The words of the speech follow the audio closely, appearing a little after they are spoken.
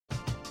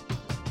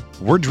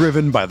We're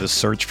driven by the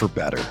search for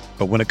better.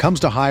 But when it comes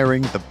to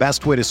hiring, the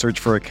best way to search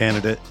for a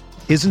candidate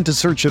isn't to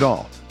search at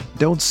all.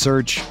 Don't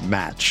search,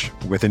 match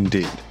with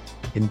Indeed.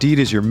 Indeed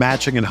is your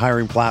matching and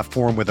hiring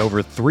platform with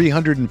over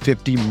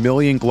 350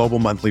 million global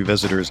monthly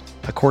visitors,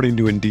 according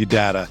to Indeed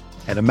data,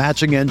 and a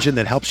matching engine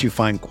that helps you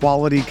find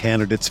quality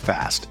candidates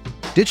fast.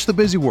 Ditch the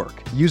busy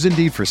work. Use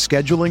Indeed for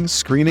scheduling,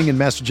 screening, and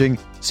messaging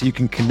so you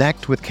can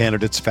connect with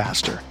candidates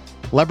faster.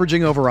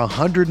 Leveraging over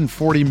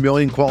 140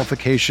 million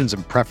qualifications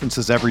and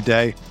preferences every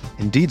day,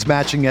 Indeed's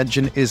matching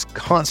engine is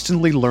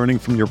constantly learning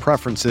from your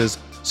preferences,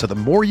 so the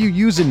more you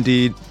use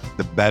Indeed,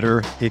 the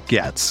better it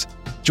gets.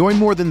 Join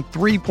more than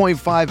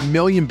 3.5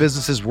 million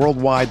businesses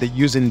worldwide that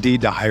use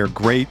Indeed to hire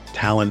great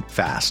talent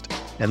fast.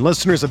 And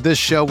listeners of this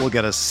show will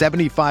get a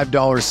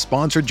 $75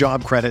 sponsored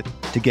job credit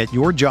to get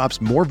your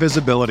jobs more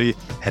visibility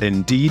at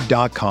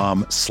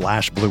Indeed.com/Blue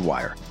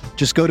Wire.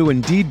 Just go to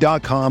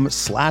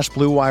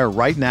Indeed.com/Blue Wire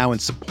right now and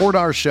support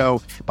our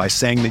show by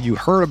saying that you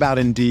heard about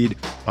Indeed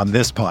on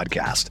this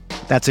podcast.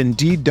 That's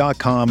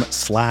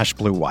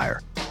Indeed.com/Blue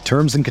Wire.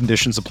 Terms and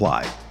conditions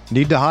apply.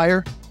 Need to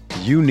hire?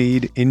 You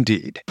need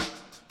Indeed.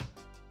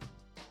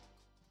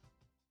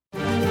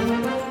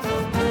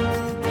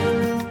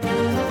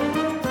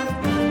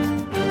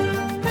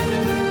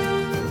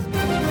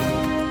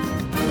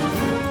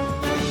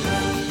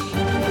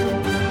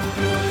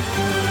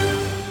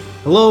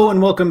 Hello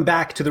and welcome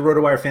back to the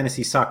RotoWire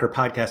Fantasy Soccer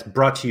Podcast,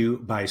 brought to you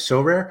by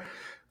SoRare.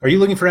 Are you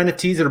looking for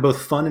NFTs that are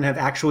both fun and have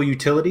actual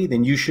utility?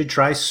 Then you should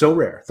try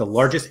SoRare, the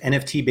largest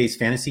NFT-based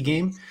fantasy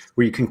game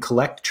where you can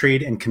collect,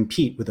 trade, and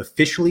compete with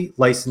officially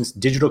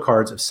licensed digital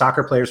cards of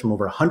soccer players from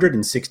over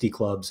 160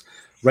 clubs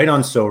right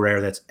on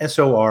SoRare. That's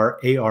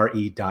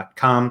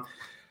SORARE.com.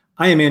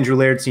 I am Andrew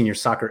Laird, Senior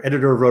Soccer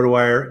Editor of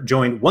RotoWire,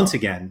 joined once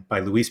again by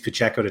Luis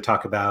Pacheco to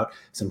talk about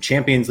some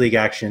Champions League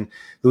action.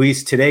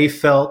 Luis, today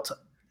felt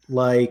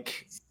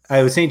like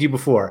I was saying to you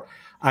before,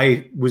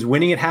 I was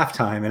winning at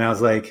halftime and I was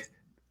like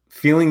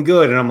feeling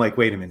good. And I'm like,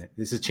 wait a minute,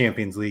 this is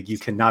Champions League. You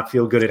cannot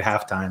feel good at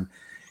halftime.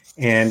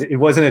 And it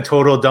wasn't a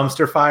total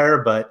dumpster fire,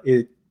 but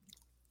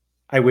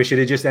I wish it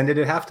had just ended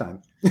at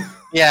halftime.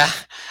 Yeah,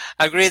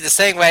 I agree the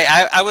same way.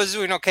 I was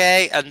doing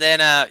okay. And then,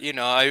 I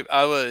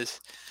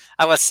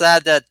was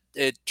sad that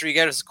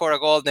Trigueros scored a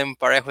goal, then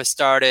Parejo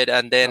started,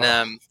 and then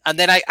I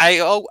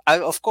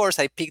of course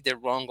I picked the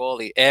wrong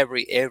goalie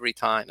every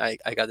time. I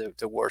got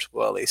the worst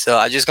goalie, so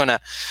I'm just gonna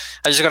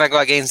go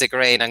against the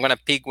grain. I'm gonna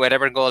pick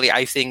whatever goalie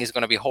I think is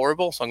gonna be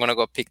horrible, so I'm gonna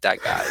go pick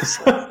that guy.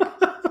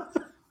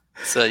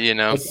 So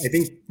I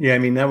think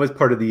that was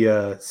part of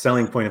the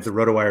selling point of the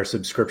RotoWire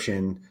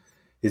subscription,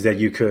 is that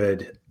you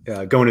could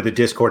go into the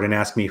Discord and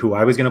ask me who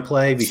I was going to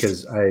play,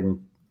 because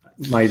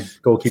my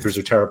goalkeepers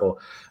are terrible.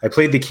 I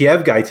played the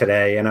Kiev guy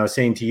today, and I was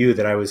saying to you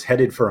that I was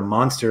headed for a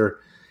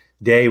monster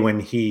day when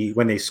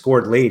they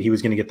scored late. He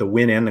was going to get the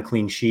win and the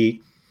clean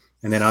sheet,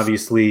 and then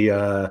obviously,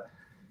 what's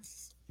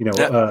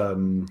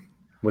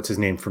his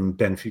name from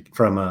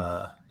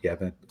Benfica?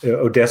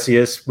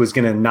 Odysseus was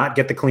going to not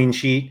get the clean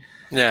sheet.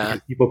 Yeah,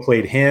 people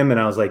played him, and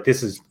I was like,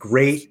 "This is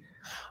great,"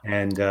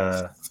 and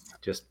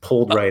just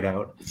pulled right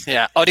out.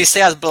 Yeah,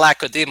 Odysseus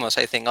Blakodimos,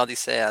 I think.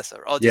 Odysseus.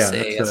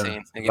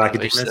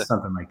 Blakodimos,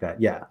 something like that.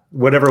 Yeah,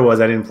 whatever it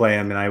was, I didn't play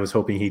him, and I was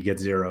hoping he'd get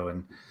 0,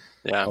 and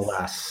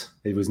alas,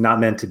 it was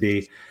not meant to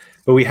be.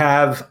 But we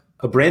have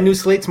a brand new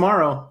slate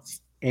tomorrow.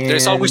 And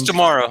there's always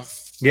tomorrow.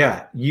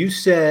 Yeah, you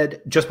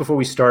said just before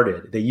we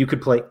started that you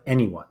could play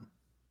anyone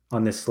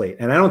on this slate,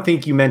 and I don't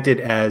think you meant it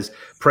as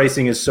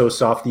pricing is so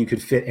soft that you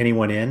could fit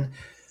anyone in,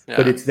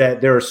 but it's that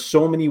there are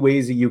so many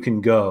ways that you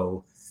can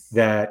go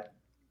that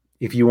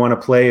if you want to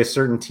play a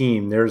certain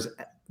team, there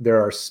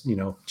are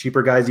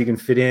cheaper guys you can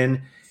fit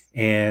in,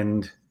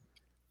 and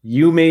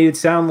you made it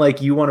sound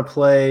like you want to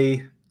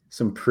play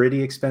some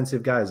pretty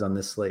expensive guys on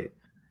this slate.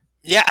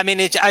 Yeah, I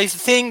mean, I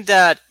think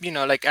that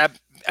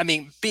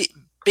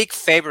big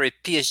favorite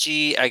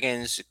PSG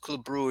against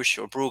Club Brugge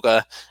or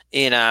Brugge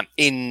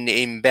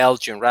in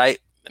Belgium, right?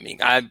 I mean,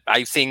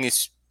 I think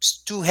it's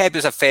too heavy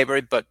as a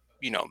favorite, but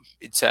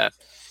it's a.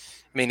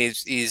 I mean,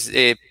 is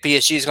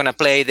PSG is gonna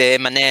play the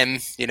M&M?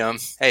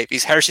 Hey,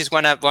 if Hershey's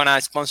gonna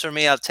sponsor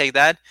me, I'll take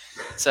that.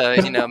 So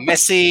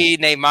Messi,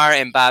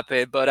 Neymar,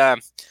 Mbappe. But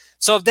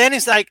so then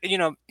it's like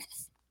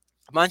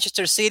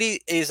Manchester City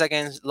is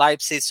against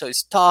Leipzig, so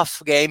it's a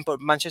tough game. But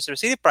Manchester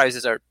City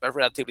prices are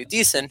relatively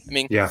decent. I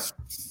mean, yeah.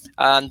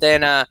 And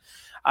then I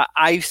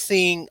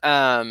think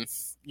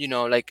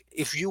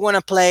if you want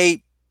to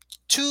play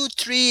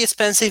 2-3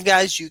 expensive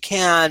guys, you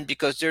can,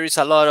 because there is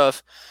a lot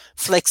of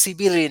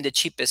flexibility in the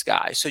cheapest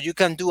guys. So you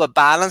can do a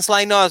balanced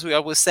lineup, as we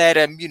always said,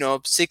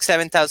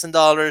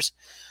 $6,000-$7,000,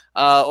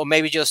 or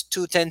maybe just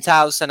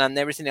 $10,000 and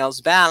everything else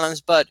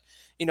balanced. But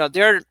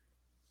I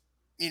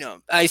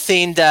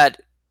think that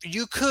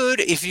you could,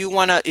 if you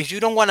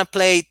don't want to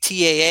play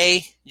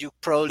TAA, you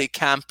probably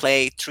can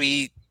play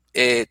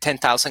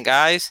 10,000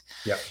 guys.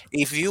 Yeah.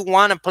 If you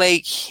want to play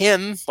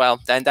him, well,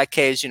 then in that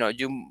case, you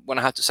want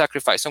to have to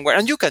sacrifice somewhere,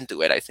 and you can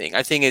do it. I think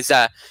it's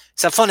a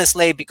fun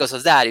slate because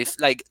of that. If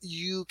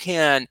you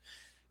can,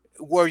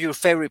 were your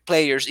favorite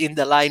players in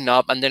the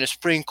lineup, and then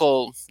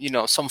sprinkle,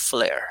 some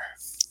flair.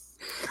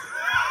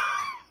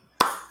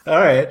 All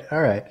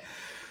right.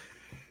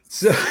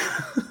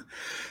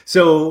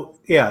 So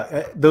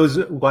yeah, those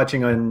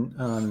watching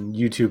on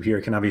YouTube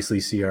here can obviously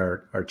see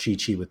our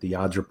cheat sheet with the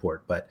odds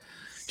report, but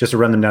just to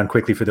run them down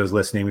quickly for those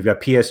listening, we've got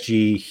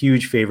PSG,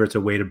 huge favorites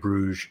away to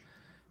Bruges.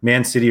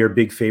 Man City are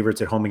big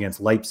favorites at home against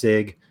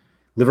Leipzig.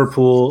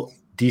 Liverpool,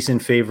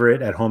 decent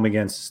favorite at home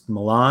against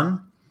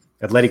Milan.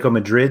 Atletico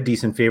Madrid,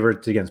 decent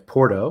favorites against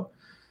Porto.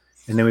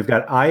 And then we've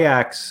got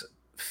Ajax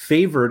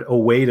favored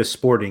away to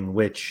Sporting,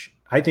 which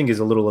I think is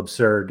a little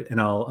absurd, and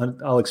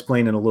I'll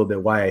explain in a little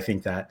bit why I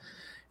think that.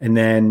 And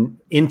then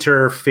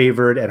Inter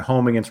favored at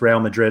home against Real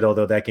Madrid,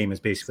 although that game is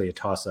basically a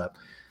toss-up.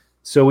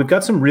 So we've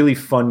got some really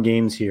fun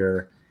games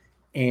here.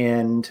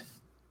 And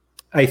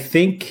I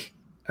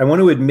want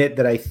to admit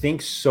that I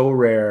think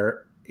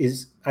Sorare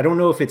is, I don't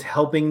know if it's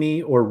helping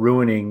me or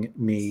ruining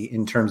me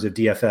in terms of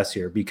DFS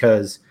here,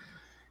 because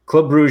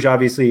Club Brugge,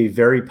 obviously a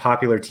very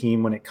popular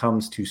team when it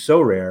comes to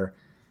Sorare.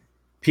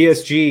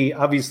 PSG,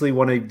 obviously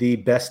one of the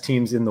best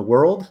teams in the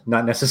world,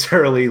 not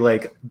necessarily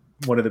like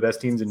one of the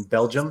best teams in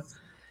Belgium.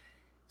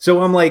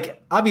 So I'm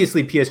like,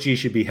 obviously PSG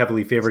should be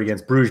heavily favored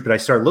against Bruges, but I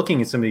start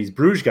looking at some of these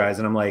Bruges guys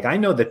and I'm like, I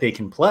know that they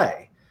can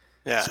play.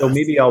 Yeah. So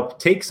maybe I'll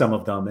take some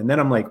of them. And then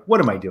I'm like, what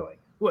am I doing?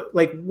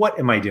 What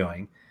am I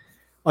doing?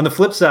 On the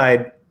flip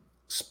side,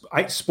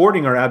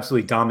 Sporting are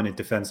absolutely dominant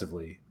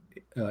defensively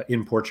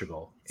in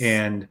Portugal.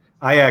 And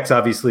Ajax,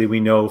 obviously, we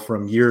know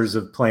from years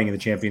of playing in the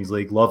Champions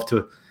League, love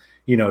to,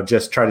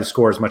 just try to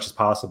score as much as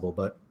possible.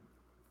 But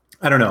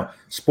I don't know.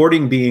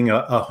 Sporting being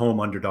a home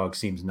underdog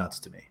seems nuts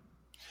to me.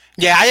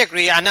 Yeah, I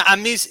agree. And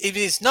it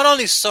is not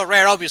only so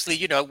rare, obviously,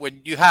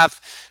 when you have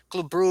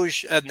Club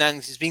Brugge, and then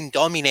he's been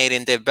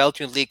dominating the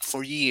Belgian league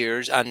for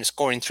years and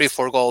scoring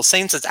 3-4 goals,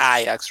 same as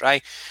Ajax,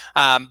 right?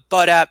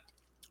 But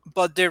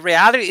the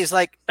reality is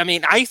I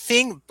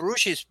think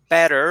Brugge is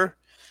better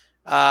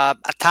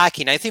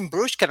attacking. I think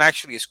Brugge can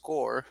actually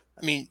score.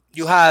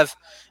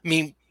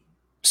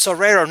 So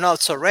rare or not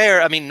so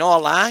rare, Noah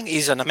Lang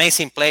is an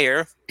amazing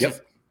player.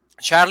 Yep.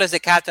 Charles de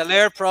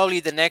Ketelaere, probably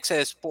the next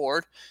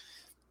sport.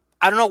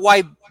 I don't know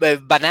why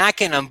Van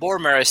and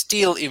Vormer are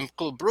still in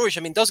Club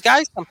Brugge. Those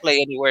guys can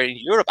play anywhere in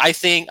Europe. I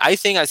think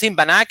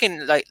Van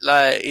Aken, like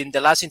in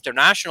the last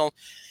international,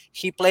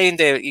 he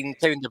played in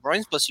Kevin De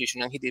Bruyne's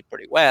position and he did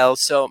pretty well.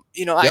 So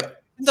yep. I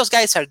think those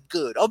guys are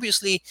good.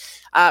 Obviously,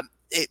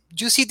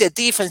 you see the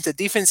defense. The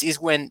defense is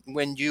when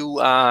you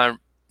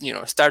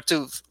start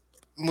to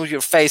move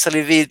your face a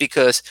little bit,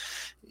 because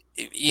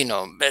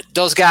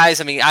those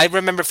guys. I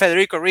remember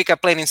Federico Rica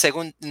playing in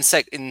second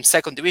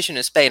division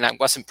in Spain. I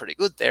wasn't pretty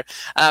good there,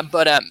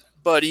 but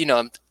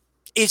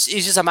it's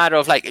just a matter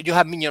of you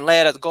have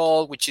Mignolet at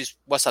goal, which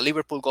was a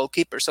Liverpool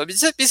goalkeeper, so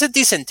it's a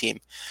decent team.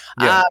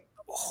 Yeah.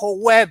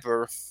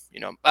 However,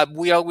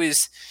 we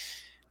always.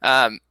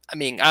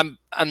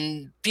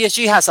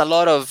 PSG has a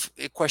lot of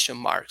question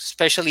marks,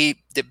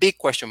 especially the big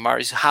question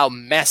mark is how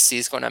Messi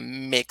is going to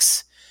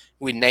mix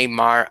with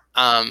Neymar,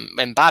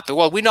 Mbappe.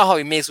 Well, we know how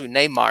he mixes with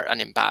Neymar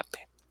and Mbappe.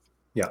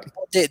 Yeah.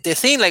 The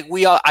thing,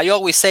 I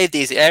always say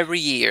this every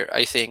year,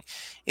 I think,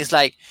 is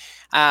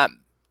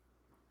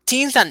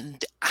teams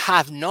that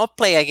have not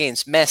played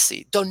against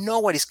Messi don't know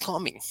what is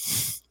coming.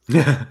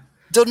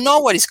 Don't know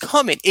what is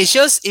coming. It's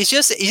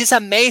just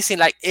amazing.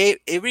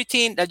 Every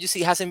team that you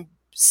see hasn't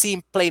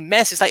seen play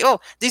Messi. It's oh,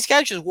 this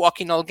guy just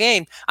walking all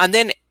game, and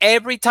then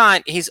every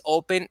time he's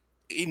open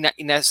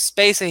in a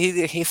space that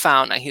he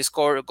found and he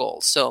scored a goal.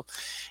 So,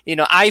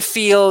 I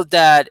feel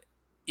that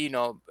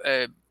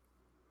I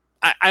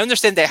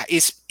understand that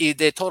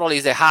the total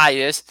is the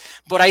highest,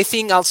 but I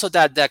think also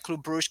that the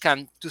Club Brugge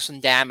can do some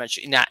damage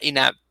in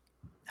a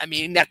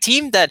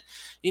team that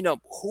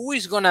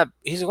he's gonna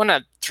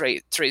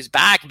trace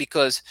back,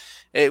 because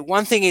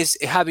one thing is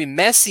having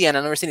Messi and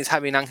another thing is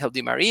having Angel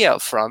Di Maria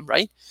up front,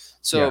 right?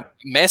 So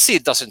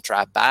Messi doesn't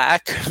trap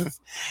back.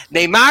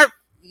 Neymar,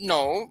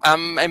 no.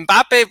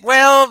 Mbappe,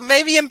 well,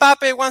 maybe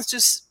Mbappe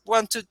wants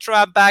to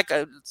trap back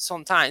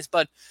sometimes,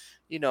 but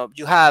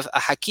you have a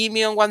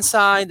Hakimi on one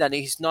side, and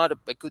he's not a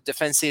good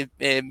defensive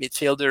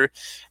midfielder.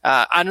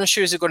 I'm not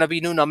sure it's going to be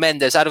Nuno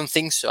Mendes. I don't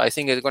think so. I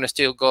think it's going to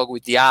still go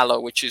with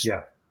Diallo, which is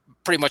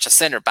pretty much a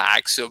center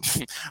back, so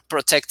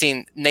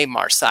protecting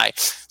Neymar's side.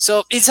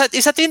 So it's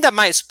a team that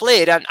might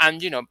split, and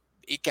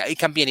it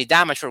can be any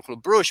damage for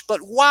Club Brugge.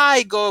 But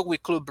why go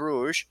with Club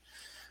Brugge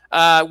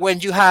when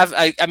you have,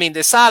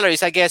 the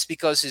salaries, I guess,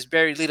 because there's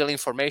very little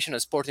information on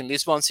Sporting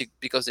Lisbon,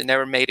 because they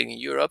never made it in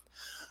Europe.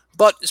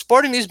 But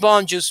Sporting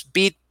Lisbon just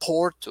beat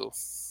Porto.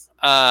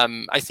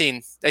 I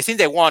think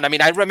they won.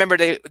 I remember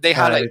they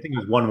had. I think it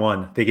was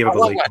 1-1. They gave up a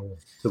late goal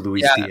to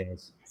Luis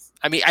Diaz.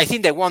 I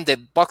think they won the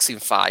boxing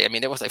fight.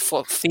 There was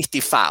 50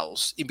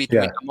 fouls in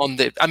between.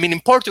 In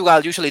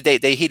Portugal, usually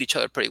they hit each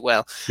other pretty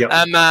well. Yep.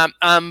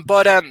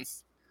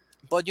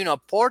 But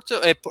Porto,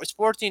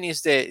 Sporting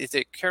is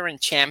the current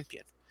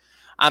champion,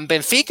 and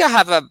Benfica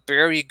have a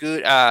very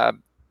good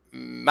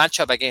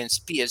matchup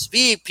against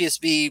PSV.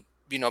 PSV,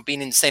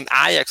 being in the same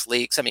Ajax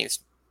leagues. It's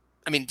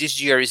I mean,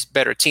 this year is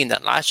better team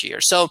than last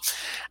year. So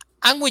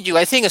I'm with you.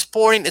 I think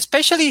Sporting,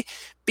 especially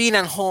being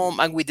at home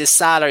and with the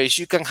salaries,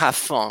 you can have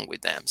fun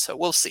with them. So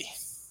we'll see.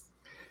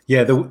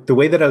 Yeah, the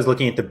way that I was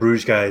looking at the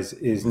Bruges guys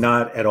is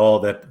not at all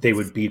that they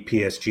would beat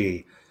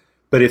PSG.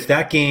 But if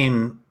that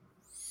game,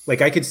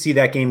 like I could see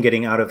that game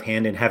getting out of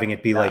hand and having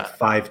it be like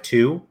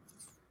 5-2.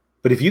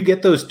 But if you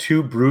get those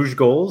 2 Bruges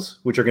goals,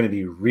 which are going to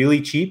be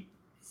really cheap,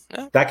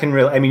 that can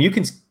really, I mean, you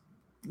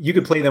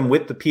could play them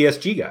with the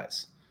PSG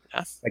guys.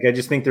 Yeah. Like, I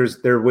just think there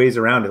are ways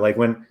around it. Like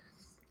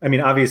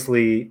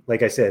obviously,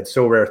 like I said,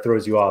 So Rare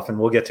throws you off, and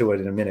we'll get to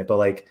it in a minute. But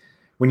like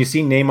when you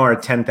see Neymar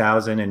at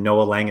 10,000 and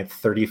Noah Lang at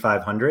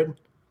 3,500,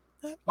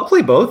 I'll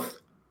play both.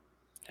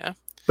 Yeah.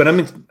 But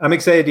I'm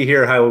excited to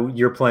hear how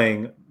you're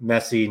playing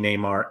Messi,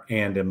 Neymar,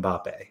 and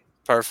Mbappe.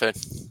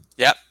 Perfect.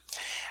 Yep.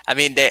 I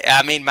mean,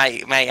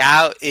 my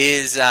out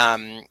is a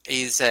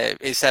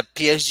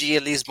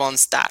PSG Lisbon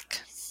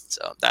stack.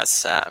 So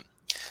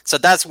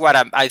that's what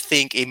I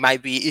think it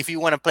might be if you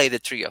want to play the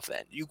 3 of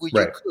them. You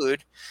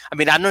could. I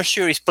mean, I'm not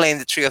sure if playing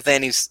the 3 of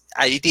them is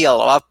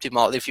ideal or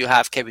optimal if you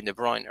have Kevin De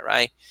Bruyne,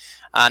 right?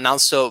 And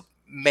also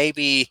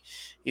maybe,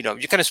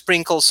 you can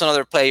sprinkle some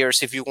other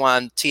players if you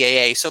want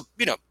TAA. So,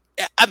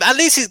 at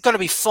least it's going to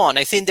be fun.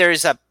 I think there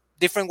is a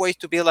different way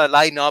to build a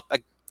lineup.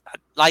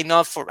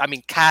 For,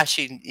 cash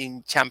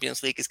in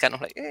Champions League is kind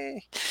of like,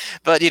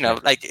 but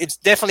like it's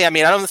definitely. I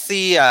mean, I don't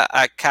see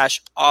a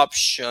cash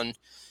option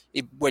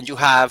when you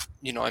have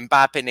Mbappe,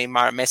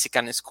 Neymar, Messi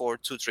can score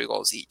 2-3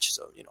 goals each.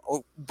 So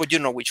but you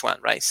know which one,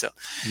 right? So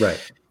right.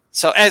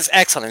 So as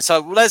excellent. So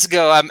let's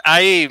go.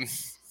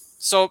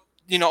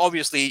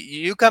 Obviously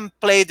you can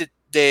play the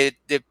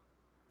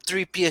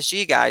 3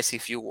 PSG guys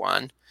if you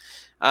want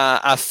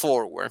a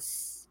forward.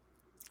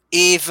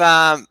 If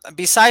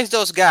besides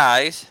those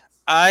guys,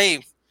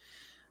 I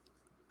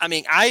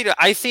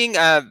think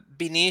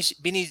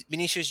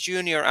Vinicius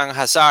Junior and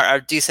Hazard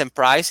are decent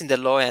price in the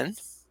low end.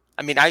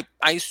 I mean,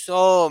 I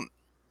saw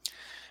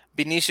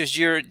Vinicius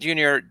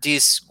Junior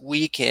this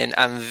weekend,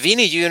 and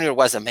Vinny Junior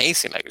was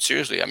amazing. Like,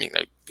 seriously, I mean,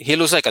 like, he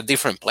looks like a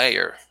different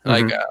player.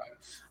 Mm-hmm.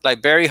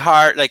 Like very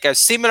hard, like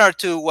similar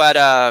to what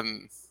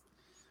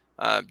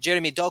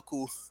Jeremy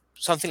Doku,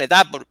 something like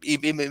that, but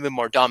even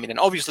more dominant.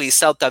 Obviously,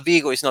 Celta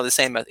Vigo is not the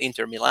same as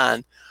Inter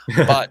Milan,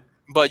 but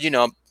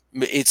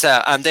it's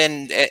and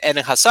then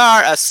Eden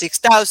Hazard at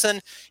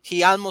 6,000,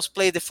 he almost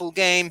played the full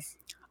game,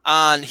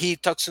 and he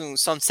took some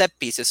set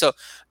pieces. So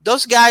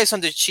those guys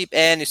on the cheap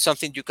end is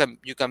something you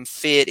can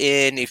fit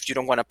in if you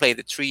don't want to play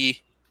the 3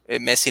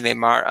 Messi,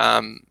 Neymar,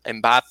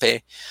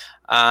 Mbappe.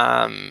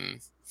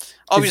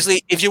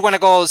 Obviously, if you want to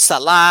go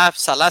Salah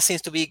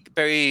seems to be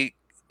very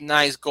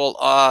nice goal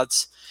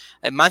odds.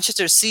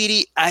 Manchester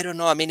City, I don't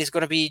know. I mean, it's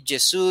going to be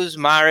Jesus,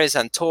 Mahrez,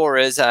 and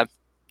Torres.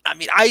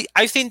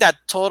 I think that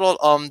total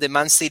on the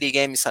Man City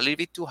game is a little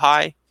bit too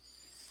high.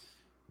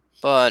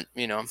 But,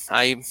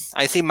 I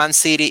think Man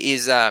City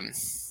is a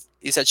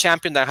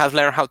champion that has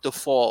learned how to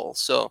fall.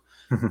 So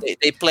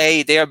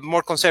they are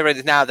more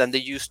conservative now than they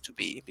used to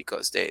be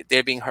because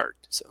they're being hurt.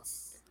 So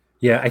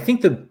yeah, I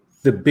think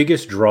the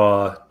biggest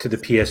draw to the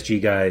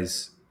PSG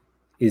guys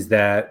is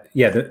that,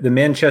 the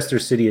Manchester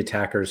City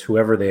attackers,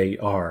 whoever they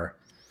are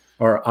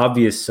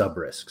obvious sub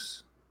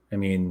risks. I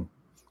mean,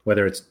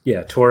 whether it's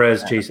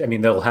Torres, Jason. I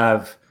mean, they'll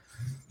have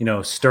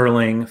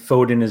Sterling,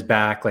 Foden is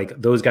back.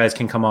 Like, those guys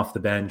can come off the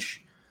bench.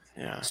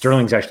 Yeah,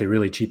 Sterling's actually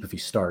really cheap if he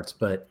starts,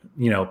 but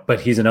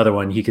he's another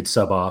one he could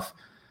sub off.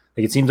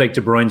 Like, it seems like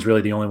De Bruyne's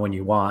really the only one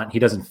you want. He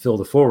doesn't fill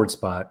the forward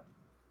spot.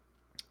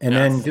 And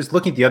then just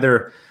looking at the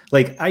other,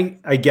 like,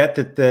 I get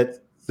that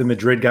the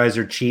Madrid guys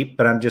are cheap,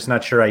 but I'm just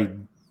not sure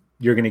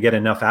you're going to get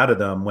enough out of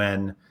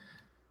them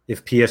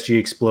if PSG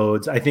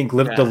explodes. I think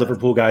the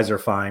Liverpool guys are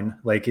fine.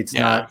 Like, it's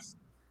not.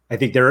 I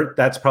think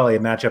that's probably a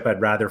matchup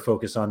I'd rather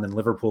focus on than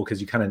Liverpool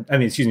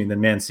than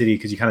Man City,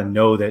 because you kind of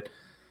know that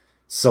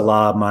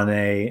Salah,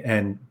 Mane,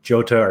 and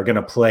Jota are going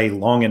to play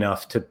long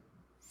enough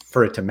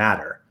for it to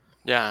matter.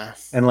 Yeah.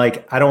 And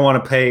like, I don't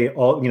want to pay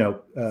all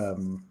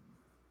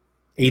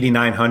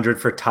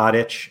 8,900 for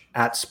Tadic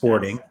at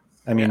Sporting.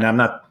 I mean, I'm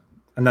not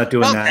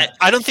doing that.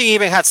 I don't think he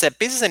even had set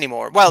pieces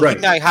anymore. Well, he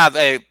might have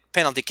a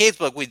penalty case,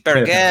 but with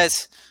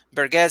Berges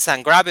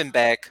and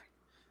Gravenbeck,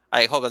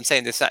 I hope I'm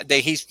saying this,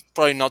 he's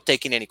probably not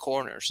taking any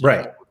corners.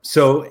 Right.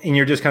 So, and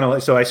you're just kind of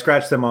like, so I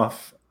scratched them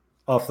off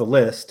the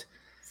list.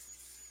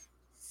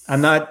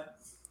 I'm not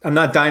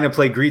dying to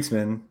play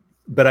Griezmann,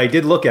 but I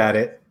did look at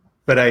it.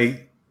 But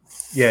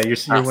you're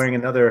wearing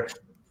another.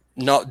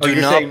 No,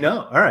 saying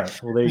no. All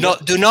right. Well, there you go.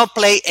 Do not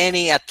play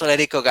any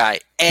Atletico guy.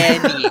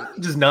 Any.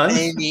 Just none?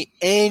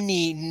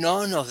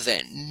 None of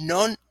them.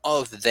 None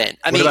of them.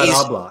 What about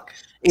Oblak?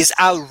 It's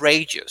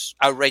outrageous.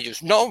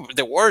 No,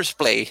 the worst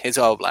play is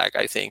Oblak,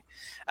 I think.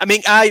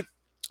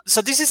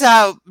 So this is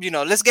how,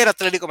 let's get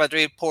Atletico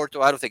Madrid,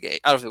 Porto out of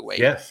the way.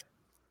 Yes.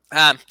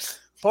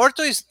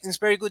 Porto is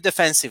very good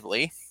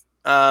defensively.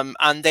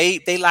 And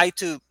they like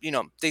to,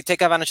 they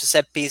take advantage of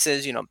set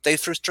pieces. They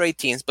frustrate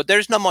teams, but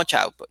there's not much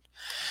output.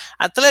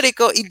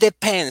 Atletico, it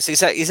depends.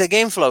 It's a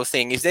game flow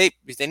thing. If they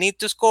need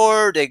to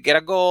score, they get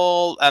a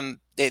goal,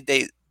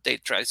 they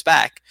trace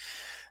back.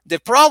 The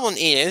problem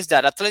is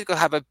that Atletico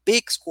have a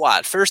big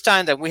squad. First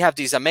time that we have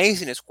this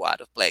amazing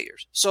squad of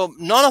players. So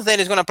none of them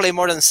is going to play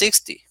more than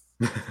 60.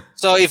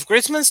 So if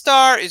Griezmann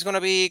star is going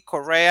to be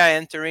Correa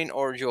entering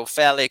or Joe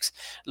Felix,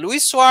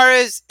 Luis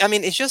Suarez,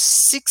 it's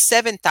just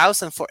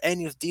 6,000-7,000 for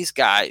any of these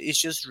guys. It's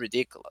just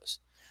ridiculous.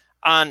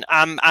 And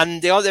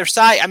the other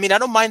side, I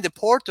don't mind the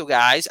Porto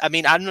guys.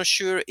 I'm not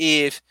sure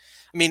if,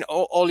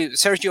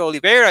 Sergio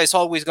Oliveira is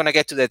always going to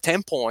get to the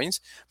 10 points,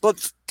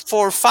 but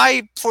for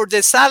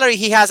the salary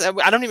he has,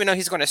 I don't even know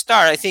he's going to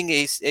start. I think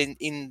he's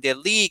in the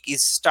league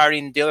is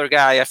starting the other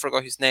guy. I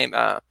forgot his name.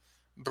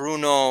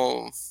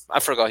 Bruno. I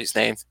forgot his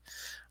name.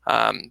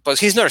 But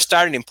he's not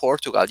starting in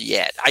Portugal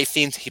yet. I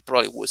think he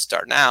probably would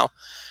start now.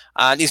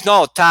 And it's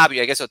not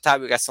Otavio. I guess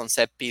Otavio got some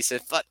set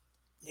pieces, but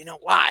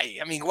why?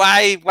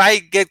 Why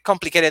get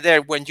complicated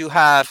there when you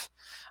have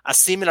a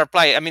similar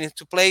play?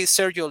 To play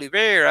Sergio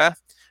Oliveira,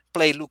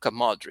 play Luka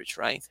Modric,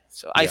 right?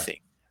 So yeah. I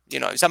think,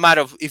 it's a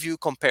matter of if you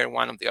compare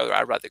one or the other,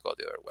 I'd rather go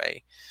the other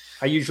way.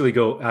 I usually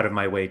go out of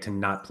my way to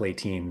not play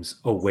teams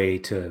away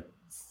to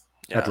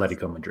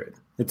Atletico Madrid.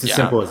 It's as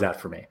simple as that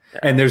for me.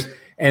 Yeah.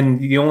 And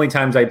the only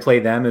times I play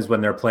them is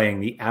when they're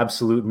playing the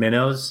absolute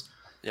minnows.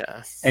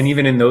 Yeah. And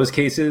even in those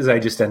cases, I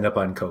just end up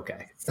on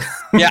Koke.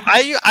 The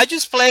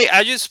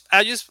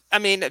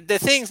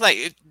things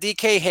like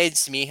DK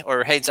hates me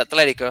or hates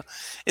Atletico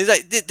is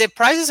like the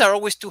prices are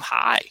always too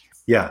high.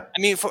 Yeah.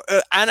 For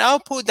an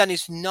output that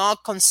is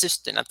not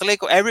consistent.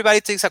 Atletico,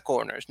 everybody takes a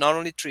corner. It's not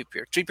only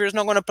Trippier. Trippier is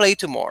not going to play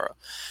tomorrow.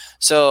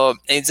 So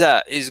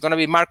it's going to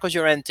be Marcos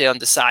Llorente on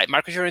the side.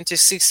 Marcos Llorente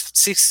is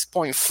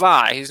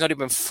 6.5. He's not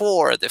even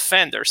 4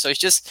 defender. So it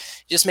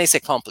just makes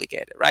it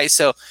complicated, right?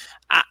 So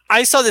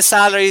I saw the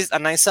salaries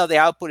and I saw the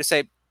output and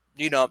say,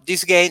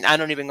 this game, I'm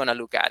not even going to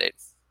look at it.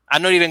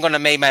 I'm not even going to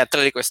make my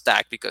Atletico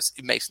stack because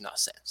it makes no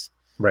sense.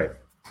 Right.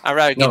 I'd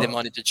rather give the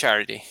money to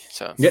charity.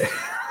 So yeah.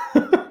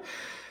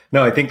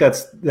 No, I think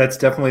that's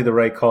definitely the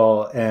right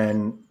call.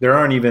 And there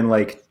aren't even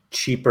like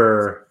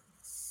cheaper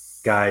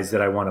guys that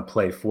I want to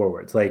play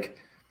forwards. Like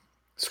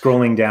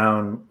scrolling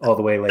down all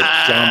the way, like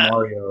João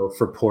Mario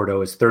for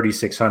Porto is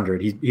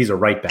 3,600. He's a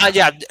right back.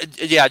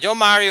 João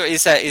Mario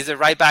is a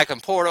right back in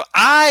Porto.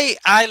 I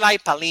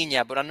like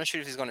Palhinha, but I'm not sure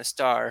if he's going to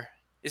start.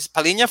 Is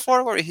Palhinha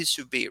forward? He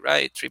should be,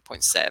 right?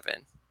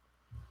 3.7.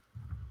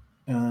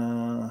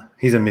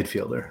 He's a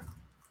midfielder.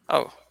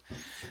 Oh,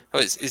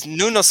 is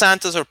Nuno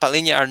Santos or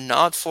Palhinha are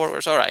not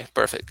forwards? All right,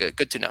 perfect.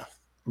 Good to know.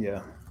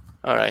 Yeah.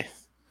 All right.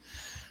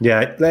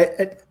 Yeah,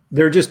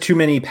 there are just too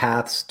many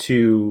paths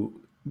to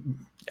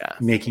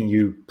making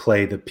you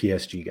play the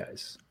PSG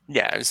guys.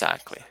 Yeah,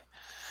 exactly.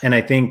 And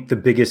I think the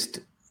biggest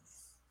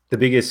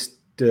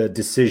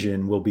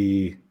decision will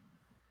be,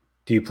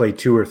 do you play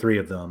 2 or 3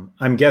 of them?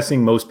 I'm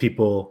guessing most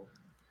people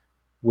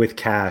with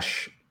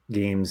cash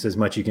games, as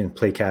much you can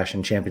play cash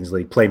in Champions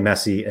League, play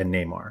Messi and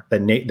Neymar.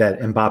 That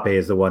Mbappe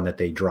is the one that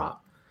they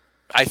drop.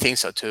 I think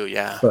so too.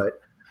 Yeah.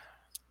 But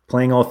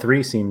playing all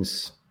 3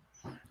 seems.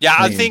 Yeah,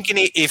 I'm thinking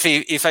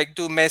if I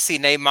do Messi,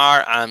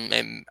 Neymar,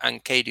 and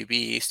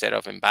KDB instead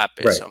of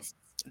Mbappe, right. So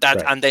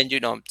that and then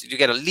you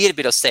get a little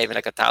bit of saving,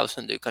 like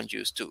 1,000 you can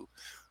use to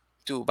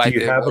buy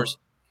the worst.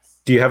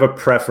 Do you have a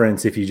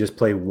preference if you just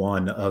play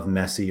one of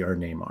Messi or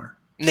Neymar?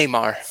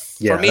 Neymar.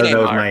 Yeah, for me, that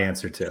was my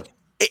answer too.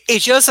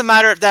 It's just a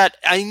matter that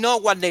I know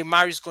what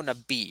Neymar is going to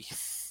be,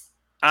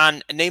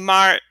 and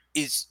Neymar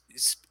is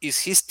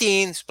his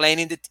team's playing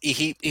in the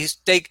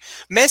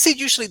Messi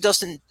usually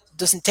doesn't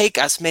take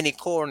as many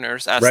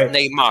corners as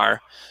Neymar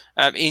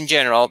in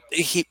general.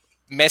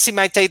 Messi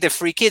might take the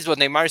free kicks, but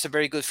Neymar is a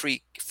very good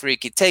free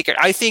kick taker.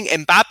 I think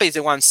Mbappe is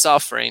the one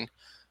suffering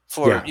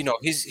for, he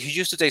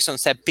used to take some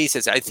set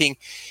pieces. I think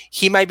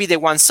he might be the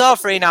one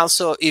suffering.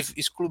 Also, if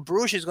Club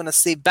Brugge is going to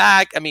sit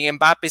back,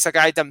 Mbappe is a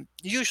guy that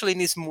usually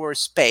needs more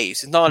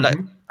space. It's not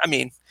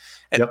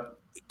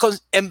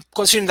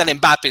considering that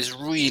Mbappe is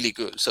really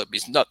good, so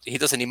he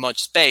doesn't need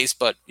much space.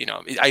 But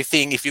I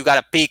think if you got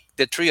to pick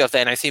the 3 of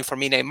them, I think for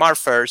me Neymar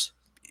first,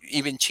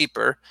 even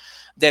cheaper,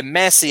 then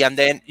Messi, and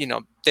then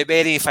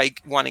debating if I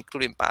want to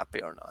include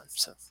Mbappe or not.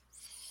 So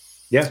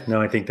yeah,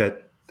 no, I think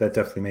that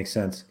definitely makes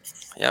sense.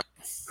 Yep.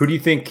 Who do you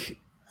think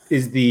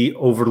is the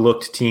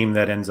overlooked team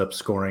that ends up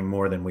scoring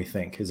more than we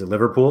think? Is it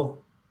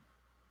Liverpool?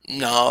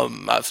 No,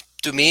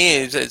 to me,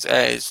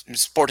 it's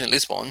Sporting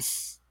Lisbon.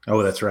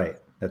 Oh, that's right.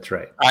 That's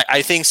right.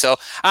 I think so.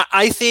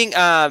 I think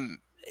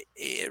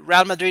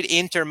Real Madrid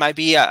Inter might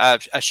be a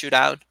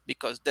shootout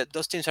because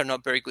those teams are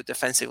not very good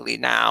defensively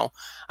now,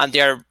 and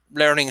they are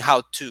learning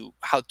how to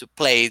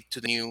play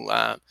to the new.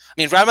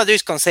 Real Madrid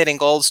is conceding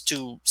goals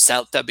to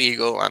Celta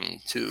Vigo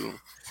and to.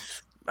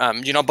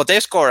 But they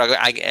score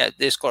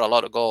a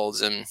lot of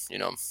goals, and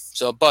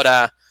so.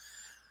 But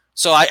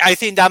so I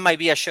think that might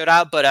be a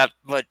shutout, but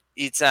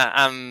it's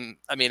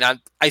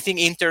I think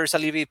Inter is a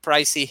little bit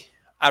pricey.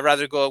 I'd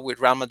rather go with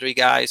Real Madrid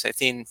guys. I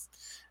think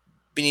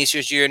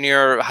Vinicius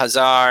Junior,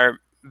 Hazard.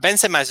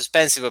 Benzema is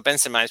expensive, but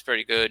Benzema is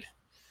pretty good.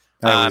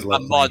 And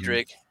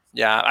Modric.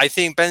 Yeah, I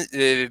think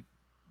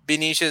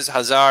Vinicius,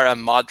 Hazard,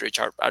 and Modric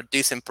are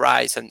decent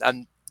price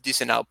and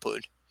decent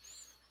output.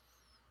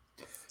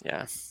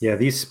 Yeah. Yeah,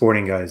 these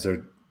Sporting guys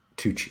are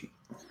too cheap.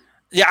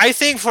 Yeah, I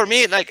think for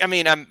me,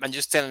 I'm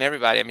just telling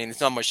everybody, it's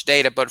not much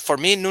data, but for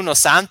me, Nuno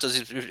Santos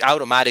is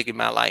automatic in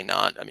my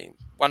lineup.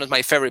 One of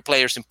my favorite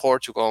players in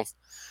Portugal.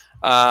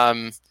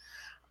 I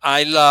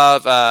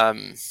love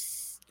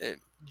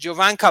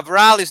Jovan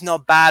Cabral is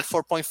not bad,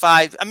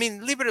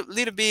 4.5.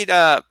 Little bit,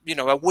 a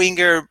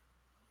winger,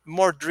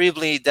 more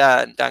dribbling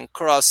than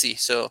Kroosy,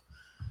 so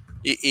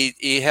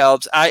it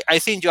helps. I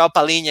think Joao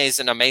Palhinha is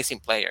an amazing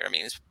player.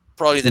 He's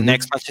probably the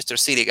next Manchester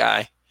City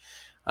guy.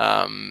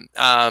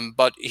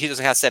 But he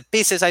doesn't have set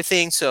pieces, I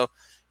think. So,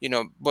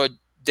 but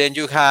then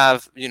you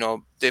have,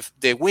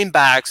 the wing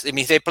backs.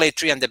 They play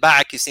three on the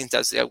back. It seems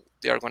that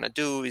they are going to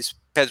do is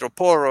Pedro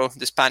Porro,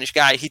 the Spanish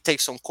guy. He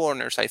takes some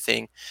corners, I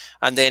think.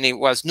 And then it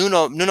was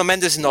Nuno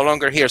Mendes is no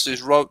longer here. So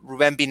it's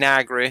Ruben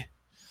Vinagre,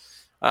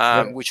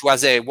 which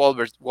was a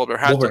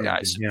Wolverhampton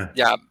guy.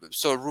 Yeah.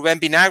 So Ruben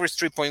Vinagre is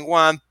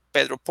 3.1.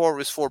 Pedro Porro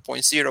is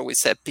 4.0 with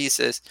set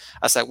pieces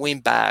as a wing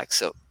back.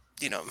 So,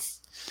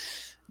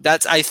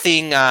 that's, I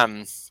think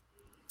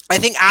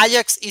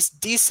Ajax is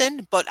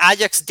decent, but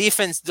Ajax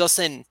defense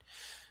doesn't.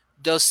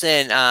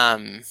 Sebastian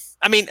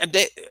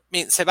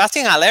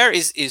Haller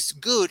is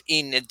good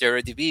in the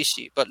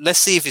Eredivisie, but let's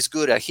see if he's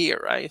good at here,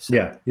 right? So,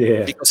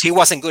 yeah. Because he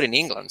wasn't good in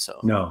England, so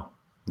no.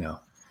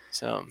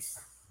 So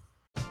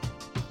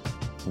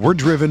we're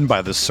driven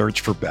by the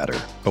search for better,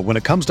 but when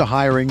it comes to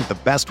hiring, the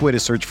best way to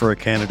search for a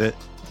candidate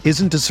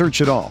isn't to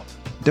search at all.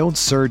 Don't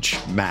search.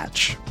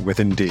 Match with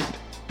Indeed.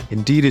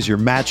 Indeed is your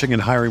matching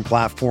and hiring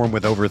platform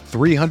with over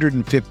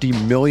 350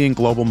 million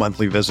global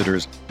monthly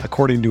visitors,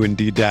 according to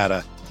Indeed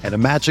data, and a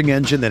matching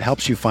engine that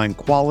helps you find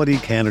quality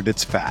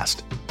candidates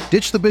fast.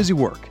 Ditch the busy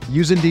work.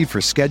 Use Indeed for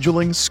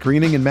scheduling,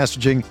 screening, and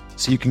messaging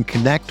so you can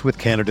connect with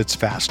candidates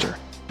faster.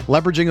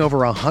 Leveraging over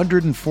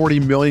 140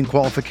 million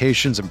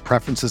qualifications and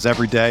preferences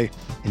every day,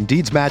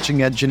 Indeed's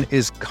matching engine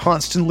is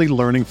constantly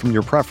learning from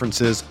your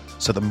preferences,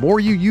 so the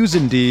more you use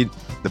Indeed,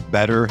 the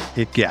better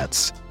it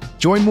gets.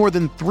 Join more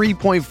than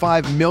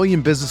 3.5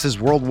 million businesses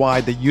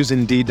worldwide that use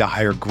Indeed to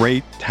hire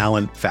great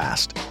talent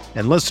fast.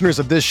 And listeners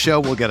of this show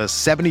will get a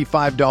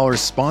 $75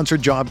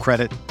 sponsored job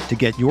credit to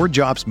get your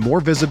jobs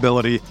more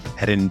visibility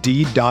at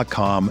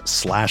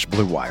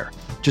Indeed.com/Blue Wire.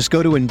 Just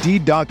go to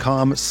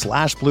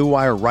Indeed.com/Blue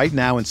Wire right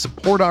now and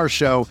support our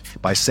show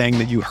by saying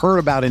that you heard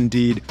about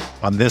Indeed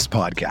on this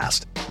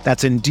podcast.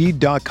 That's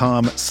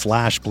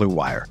Indeed.com/Blue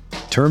Wire.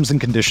 Terms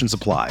and conditions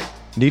apply.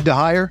 Need to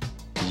hire?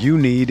 You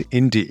need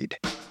Indeed.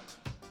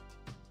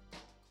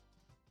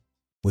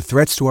 With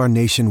threats to our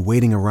nation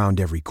waiting around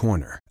every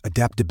corner,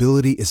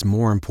 adaptability is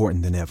more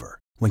important than ever.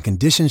 When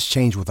conditions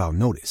change without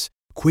notice,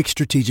 quick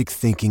strategic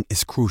thinking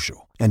is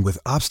crucial. And with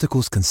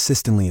obstacles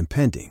consistently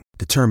impending,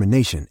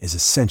 determination is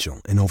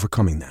essential in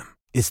overcoming them.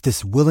 It's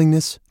this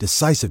willingness,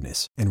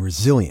 decisiveness, and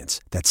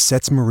resilience that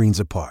sets Marines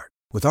apart.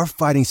 With our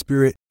fighting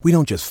spirit, we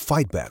don't just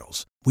fight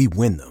battles, we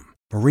win them.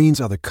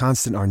 Marines are the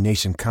constant our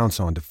nation counts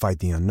on to fight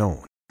the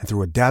unknown. And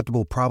through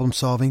adaptable problem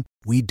solving,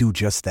 we do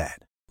just that.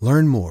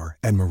 Learn more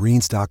at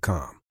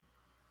Marines.com.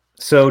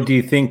 So do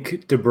you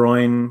think De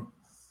Bruyne,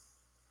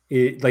 do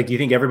you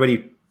think everybody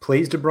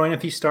plays De Bruyne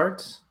if he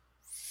starts?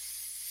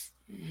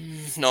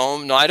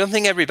 No, I don't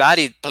think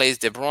everybody plays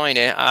De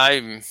Bruyne.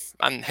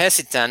 I'm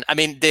hesitant.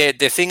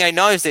 The thing I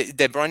know is that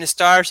De Bruyne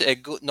starts,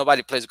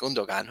 nobody plays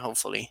Gundogan,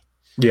 hopefully.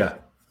 Yeah.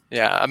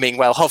 Yeah,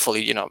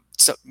 hopefully,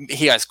 so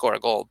he has scored a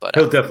goal. But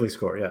he'll definitely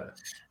score, yeah.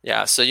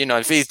 Yeah, so,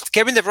 if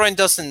Kevin De Bruyne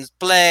doesn't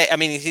play,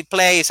 if he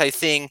plays, I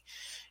think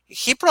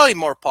he's probably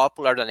more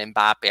popular than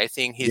Mbappe. I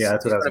think he's going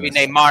to be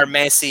Neymar,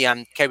 Messi,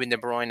 and Kevin De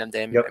Bruyne, and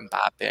then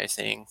Mbappe, I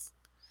think.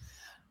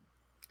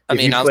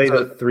 If you play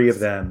the three of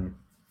them,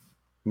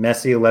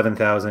 Messi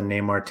 11,000,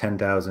 Neymar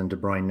 10,000, De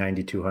Bruyne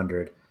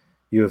 9,200,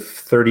 you have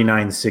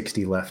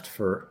 3,960 left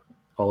for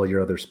all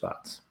your other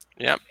spots.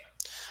 Yep.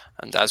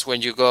 And that's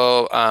when you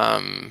go,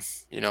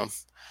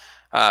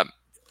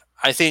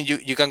 I think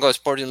you can go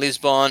Sporting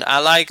Lisbon. I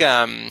like,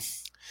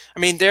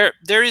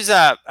 there is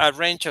a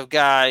range of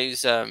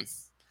guys on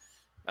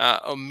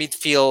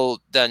midfield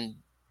that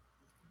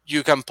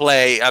you can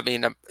play.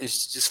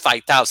 It's just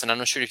 5,000. I'm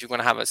not sure if you're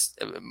going to have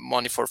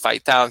money for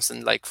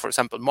 5,000. Like, for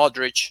example,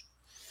 Modric.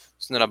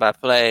 It's not a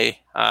bad play.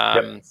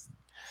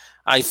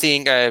 I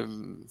think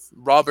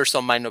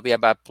Robertson might not be a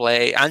bad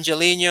play.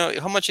 Angelino,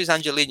 how much is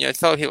Angelino? I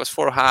thought he was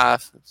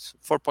 4.5,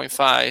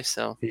 4.5.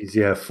 So he's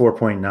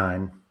 4.9.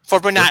 4.9.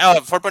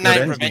 Oh,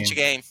 4.9 revenge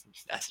game.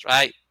 That's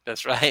right.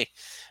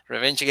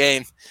 Revenge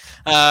game.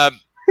 I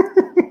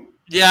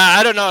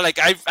don't know. Like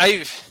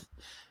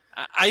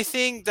I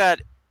think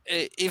that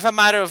if a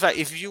matter of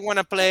if you want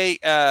to play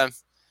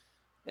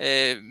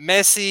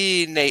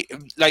Messi,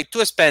 like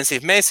too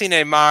expensive, Messi,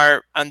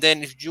 Neymar, and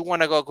then if you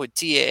want to go with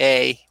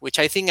TAA, which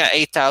I think at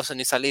 8,000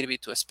 is a little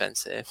bit too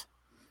expensive,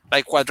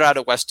 like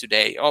Cuadrado was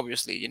today.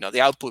 Obviously,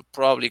 the output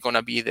probably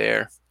gonna be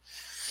there.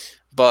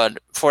 But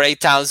for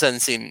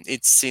 8,000,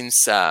 it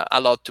seems a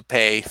lot to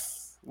pay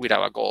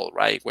without a goal,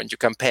 right? When you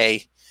can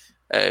pay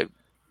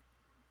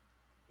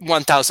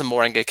 1,000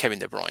 more and get Kevin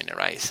De Bruyne,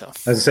 right? So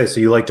as I say, so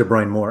you like De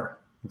Bruyne more,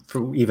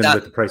 even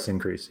with the price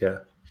increase, yeah.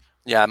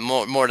 Yeah,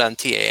 more than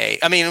TAA.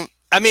 I mean,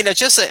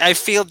 I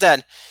feel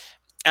that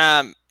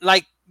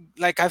like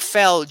I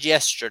felt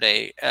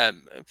yesterday,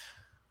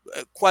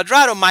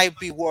 Cuadrado might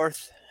be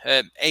worth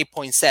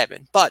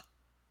 8.7, but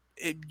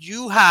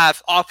you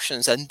have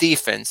options and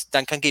defense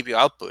that can give you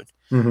output.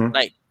 Mm-hmm.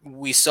 Like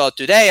we saw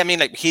today. I mean,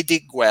 like he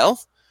did well,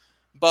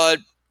 but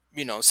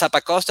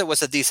Zappacosta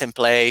was a decent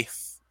play.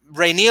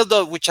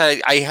 Reinildo, which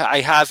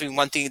I have in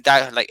one thing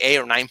that like 8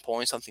 or 9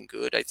 points, something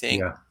good, I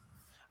think. Yeah.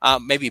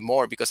 Maybe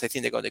more because I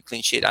think they got the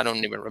clean sheet. I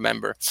don't even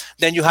remember.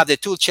 Then you have the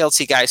 2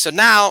 Chelsea guys. So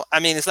now, I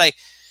mean, it's like,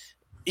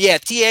 yeah,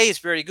 TA is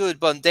very good,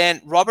 but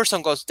then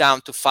Robertson goes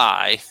down to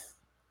 5.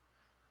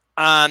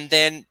 And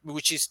then,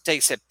 which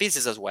takes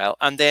pieces as well.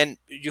 And then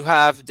you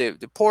have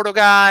the Porto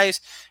guys.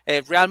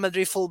 Real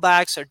Madrid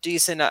fullbacks are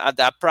decent at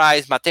that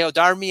price. Mateo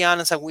Darmian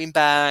as a wing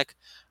back.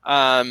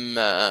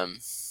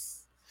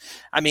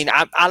 I mean,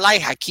 I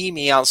like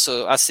Hakimi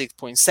also at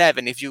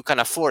 6.7 if you can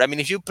afford. I mean,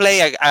 if you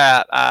play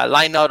a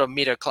line out of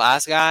middle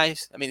class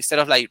guys, I mean, instead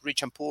of like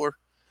rich and poor,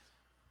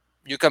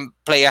 you can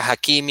play a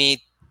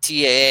Hakimi,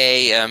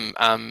 TAA,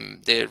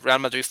 the Real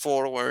Madrid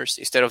forwards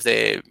instead of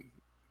the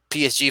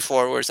PSG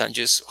forwards and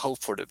just hope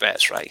for the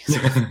best, right?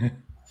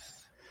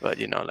 But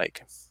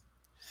like,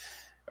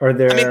 are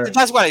there? I mean,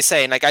 that's what I'm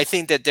saying. Like, I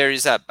think that there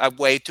is a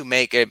way to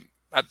make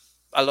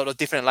a lot of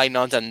different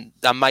lineups, and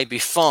that might be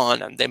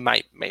fun, and they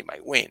might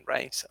win,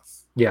 right? So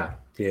yeah.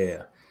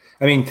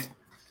 I mean,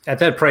 at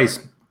that price,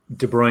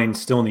 De Bruyne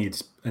still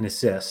needs an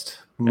assist,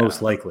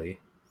 most likely.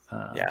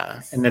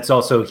 And that's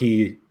also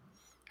he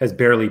has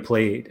barely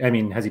played. I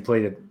mean, has he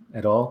played it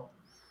at all?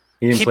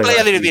 He played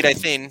a little bit. I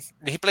think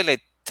he played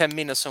like 10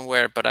 minutes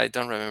somewhere, but I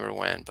don't remember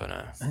when. But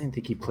I didn't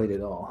think he played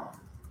at all.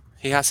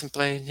 He hasn't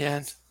played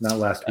yet. Not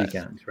last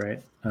weekend,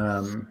 right?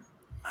 I'm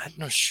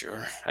not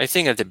sure. I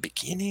think at the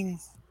beginning.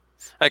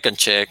 I can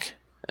check.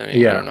 I mean,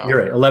 yeah, you're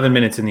right. 11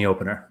 minutes in the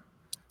opener.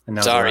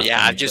 And sorry,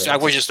 yeah, I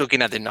was just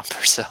looking at the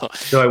numbers.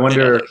 So I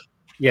wonder.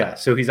 Yeah,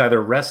 so he's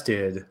either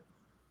rested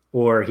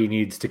or he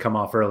needs to come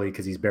off early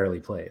because he's barely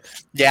played.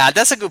 Yeah,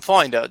 that's a good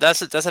point, though.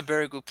 That's a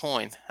very good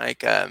point. Like,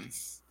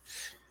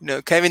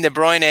 Kevin De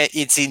Bruyne,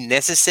 it's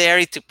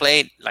necessary to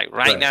play like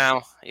right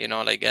now.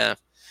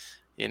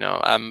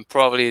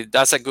 Probably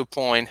that's a good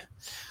point.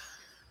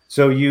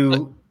 So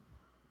you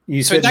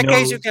so said in that no,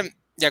 case you can.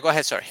 Yeah, go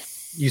ahead. Sorry.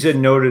 You said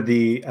no to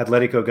the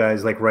Atletico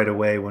guys like right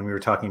away when we were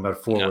talking about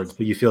forwards,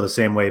 but you feel the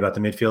same way about the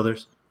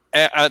midfielders?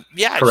 Yeah,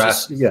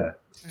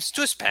 it's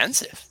too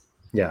expensive.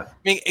 Yeah. I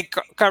mean,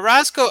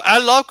 Carrasco, I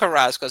love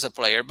Carrasco as a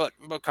player, but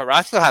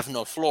Carrasco have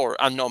no floor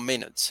and no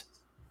minutes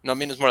more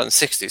than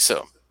 60.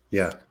 So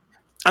yeah.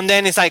 And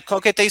then it's like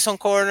Coque takes on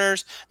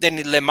corners. Then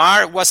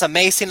Lemar was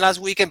amazing last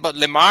weekend, but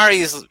Lemar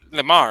is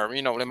Lemar.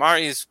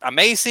 Lemar is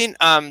amazing.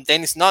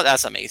 Then it's not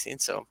as amazing.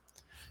 So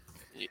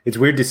it's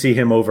weird to see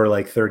him over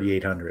like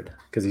 3,800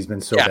 because he's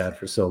been so bad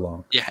for so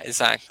long. Yeah,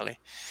 exactly.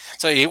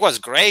 So he was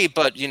great,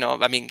 but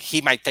I mean, he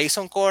might take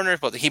some corners,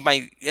 but he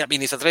might. I mean,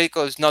 his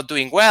Atletico is not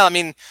doing well. I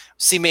mean,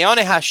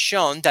 Simeone has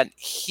shown that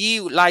he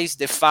likes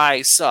the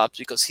 5 subs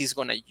because he's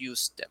gonna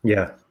use them.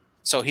 Yeah.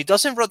 So he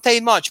doesn't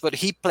rotate much, but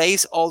he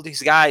plays all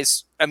these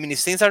guys. I mean, if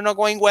things are not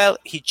going well,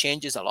 he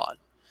changes a lot.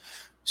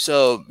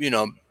 So,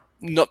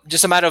 not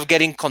just a matter of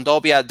getting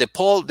Condovia. The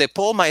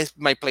Paul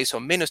might play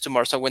some minutes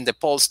tomorrow. So when the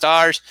Paul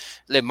starts,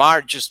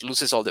 Lemar just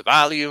loses all the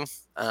value.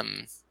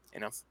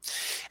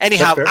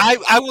 Anyhow,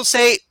 I will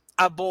say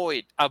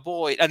avoid.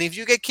 And if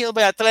you get killed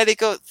by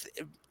Atletico,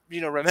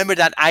 remember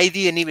that I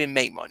didn't even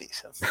make money.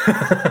 So.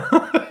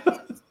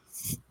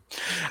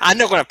 I'm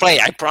not going to play.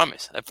 I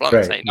promise.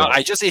 Right,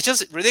 It's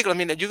just ridiculous. I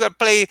mean, you got to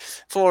play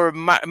for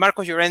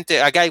Marcos Llorente,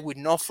 a guy with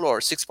no floor,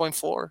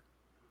 6.4.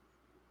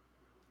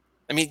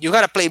 I mean, you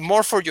got to play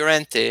more for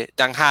Llorente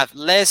than have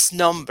less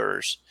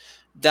numbers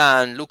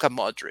than Luka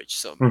Modric.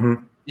 So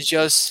it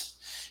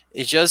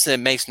just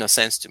makes no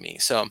sense to me.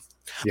 So,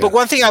 but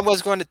one thing I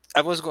was going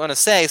to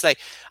say is like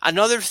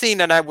another thing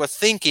that I was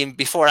thinking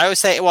before. I would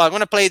say, well, I'm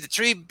going to play the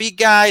 3 big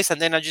guys,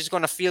 and then I'm just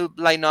going to fill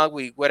line up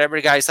with whatever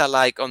guys I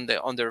like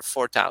under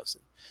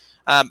 4,000.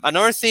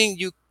 Another thing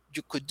you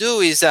could do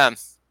is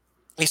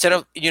instead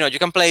of you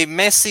can play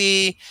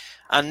Messi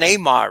and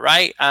Neymar,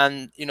 right?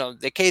 And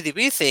the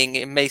KDB thing,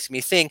 it makes me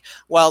think,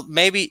 well,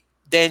 maybe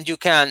then you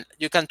can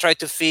try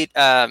to fit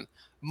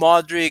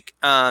Modric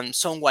and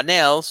someone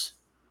else,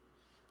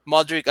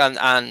 Modric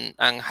and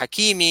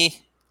Hakimi,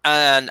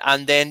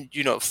 and then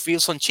fill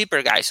some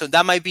cheaper guys. So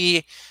that might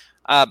be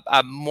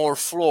a more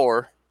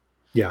floor,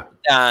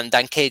 than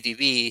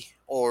KDB.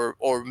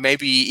 Or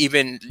maybe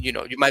even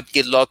you might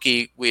get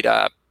lucky with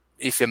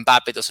if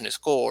Mbappe doesn't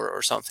score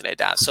or something like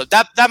that. So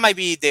that might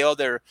be the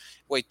other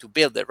way to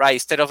build it, right?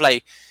 Instead of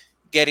like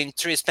getting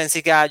 3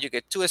 expensive guys, you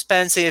get 2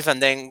 expensive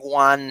and then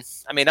 1.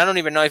 I mean, I don't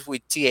even know if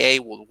with TA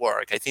will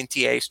work. I think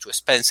TA is too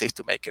expensive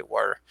to make it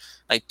work.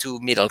 Like 2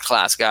 middle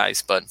class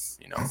guys, but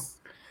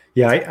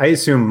Yeah, I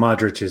assume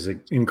Modric is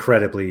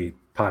incredibly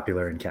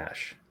popular in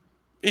cash.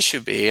 It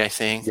should be, I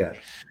think. Yeah.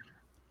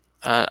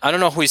 I don't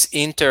know who is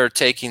Inter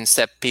taking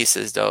set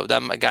pieces though.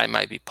 That guy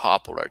might be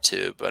popular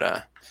too, but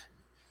it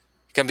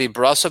can be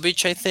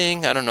Brozovic, I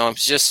think. I don't know.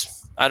 It's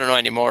just I don't know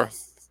anymore.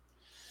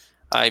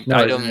 I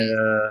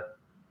don't.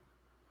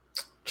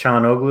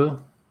 Çalhanoğlu?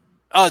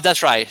 Oh,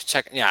 that's right.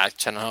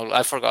 Çalhanoğlu.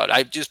 I forgot.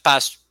 I just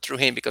passed through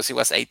him because he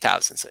was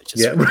 8,000. So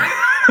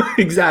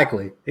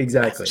exactly.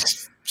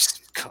 Just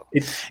go.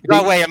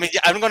 No way. I mean,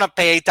 I'm gonna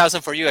pay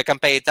 8,000 for you. I can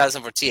pay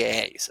 8,000 for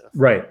TAA. So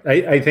right.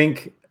 I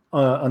think.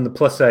 On the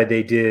plus side,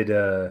 they did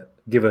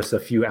give us a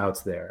few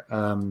outs there.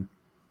 Do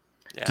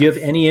you have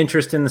any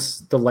interest in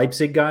the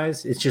Leipzig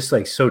guys? It's just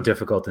like so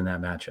difficult in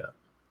that matchup.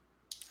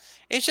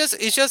 It's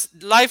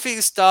just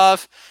Leipzig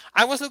stuff.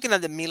 I was looking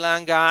at the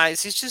Milan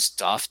guys. It's just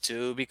tough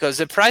too because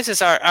the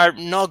prices are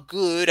not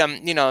good.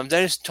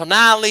 There's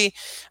Tonali.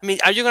 I mean,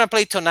 are you gonna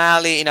play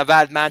Tonali in a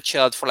bad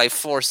matchup for like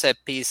 4 set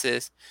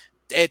pieces?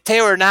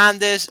 Theo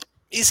Hernandez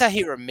is a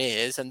hit or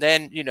miss, and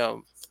then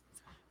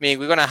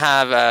we're gonna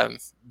have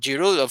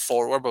Giroud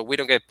forward, but we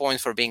don't get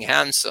points for being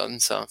handsome.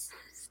 So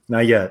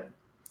not yet.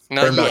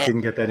 Bernbach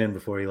didn't get that in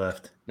before he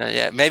left. Not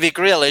yet. Maybe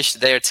Grealish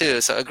there too.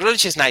 So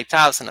Grealish is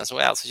 9,000 as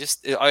well. So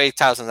just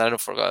 8,000. I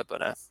don't forget,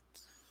 but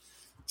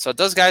so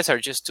those guys are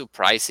just too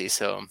pricey.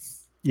 So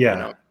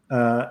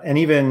and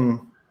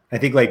even I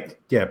think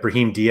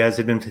Brahim Diaz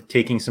had been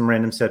taking some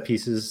random set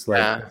pieces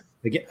at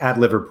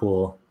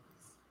Liverpool.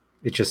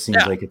 It just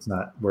seems like it's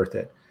not worth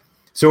it.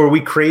 So are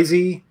we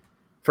crazy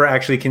for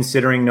actually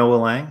considering Noah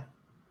Lang?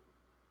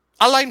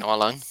 I like Noah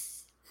Lang.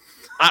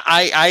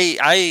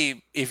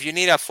 I if you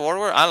need a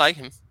forward, I like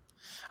him.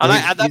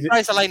 At that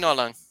price, I like Noah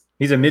Lang.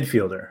 He's a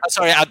midfielder.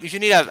 Sorry, if you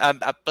need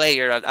a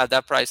player at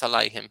that price, I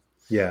like him.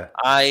 Yeah.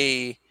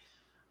 I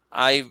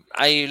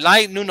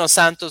like Nuno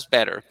Santos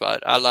better,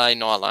 but I like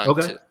Noah Lang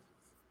too.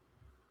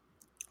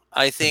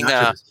 I think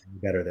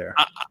better there.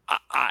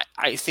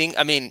 I think.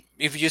 I mean,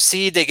 if you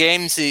see the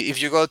games,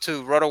 if you go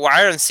to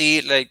RotoWire and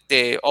see like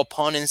the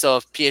opponents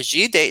of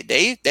PSG,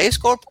 they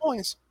score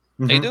points.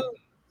 Mm-hmm. They do.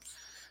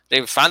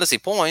 They fantasy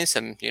points,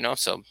 and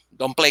so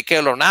don't play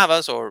Keylor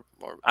Navas or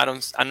I'm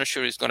not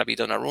sure it's gonna be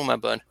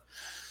Donnarumma, but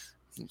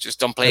just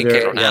don't play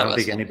Keylor Navas. I don't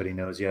think anybody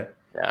knows yet.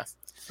 Yeah.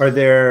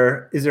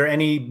 Is there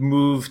any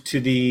move to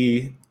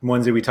the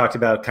ones that we talked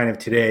about kind of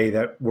today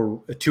that were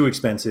too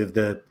expensive?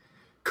 The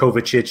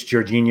Kovacic,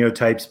 Jorginho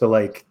types,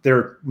 but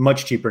they're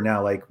much cheaper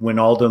now. Like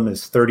Wijnaldum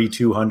is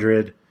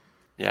 3,200.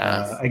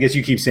 Yeah. I guess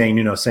you keep saying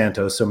Nuno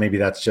Santos, so maybe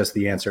that's just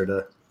the answer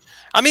to.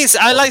 I mean,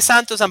 I like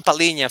Santos and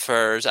Palhinha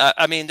first.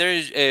 I mean,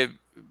 there's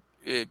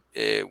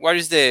what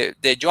is the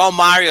João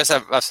Mario as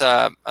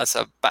a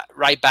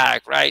right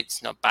back, right?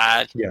 It's not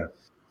bad. Yeah.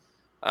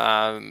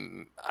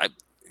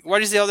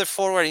 What is the other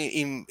forward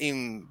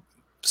in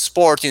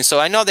Sporting? So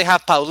I know they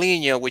have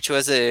Paulinho, which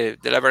was the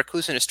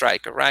Leverkusen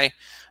striker, right?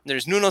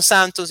 There's Nuno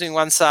Santos in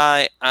one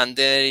side, and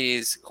there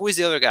is who is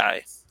the other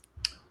guy?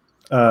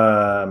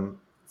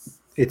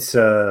 It's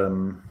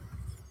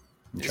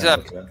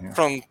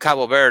from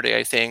Cabo Verde,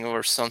 I think,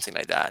 or something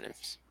like that. I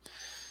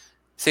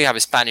think I have a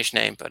Spanish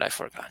name, but I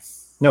forgot.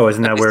 No,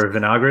 isn't that where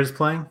Vinagre is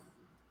playing?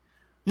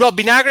 No,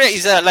 Vinagre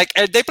is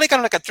they play kind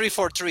of like a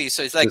 3-4-3,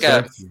 so it's like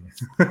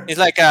it's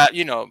like I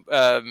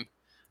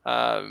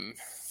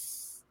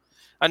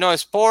know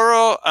it's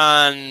Porro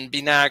and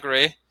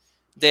Vinagre,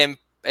 then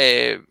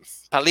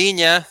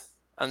Palhinha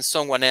and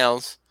someone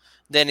else,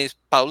 then it's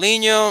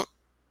Paulinho,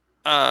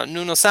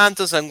 Nuno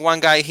Santos, and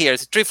one guy here.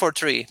 It's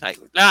 3-4-3.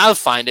 I'll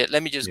find it.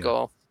 Let me just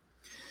go.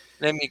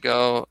 Let me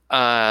go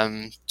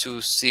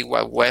to see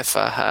what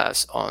UEFA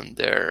has on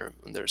their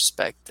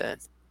spec then.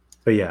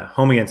 But yeah,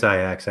 home against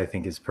Ajax, I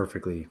think is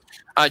perfectly.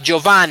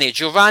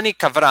 Giovanni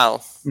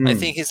Cabral. I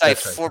think he's like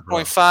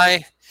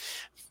 4.5.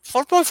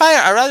 4.5.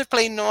 I'd rather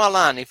play Noah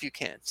Lang if you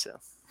can. So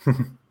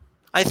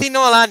I think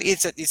Noah Lang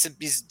is a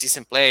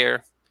decent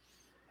player.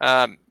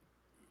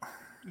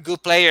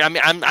 Good player. I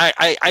mean,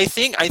 I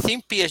think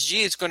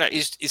PSG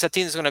is a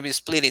team that's gonna be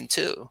split in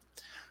two.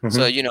 Mm-hmm.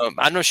 So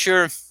I'm not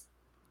sure.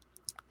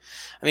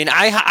 I mean,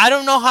 I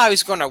don't know how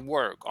it's gonna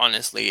work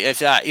honestly. If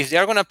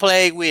they're gonna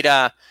play with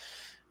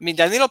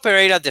Danilo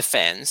Pereira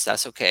defense,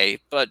 that's okay.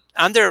 But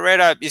Ander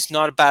Herrera is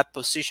not a bad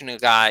positional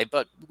guy.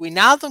 But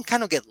Wijnaldum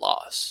kind of get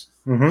lost.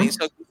 Mm-hmm. I mean,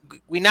 so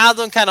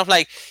Wijnaldum kind of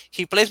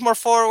he plays more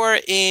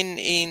forward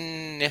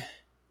in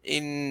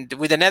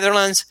with the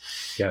Netherlands.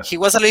 Yeah. He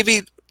was a little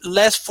bit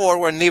less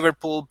forward in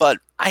Liverpool, but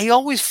I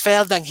always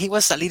felt that he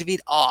was a little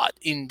bit odd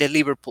in the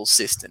Liverpool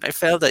system. I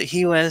felt that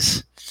he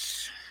was,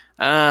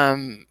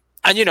 and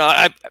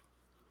I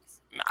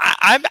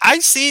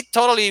see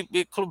totally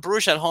Club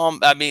Brugge at home.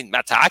 I mean,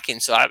 attacking.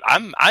 So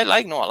I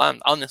like Noah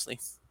Lang, honestly.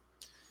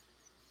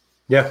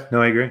 Yeah,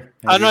 no, I agree.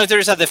 I don't know if there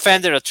is a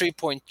defender at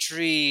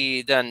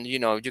 3.3. Then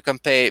you can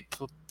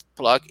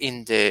plug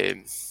in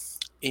the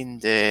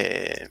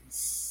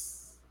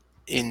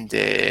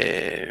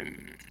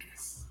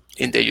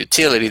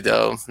utility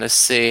though. Let's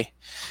see.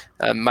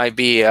 Might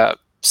be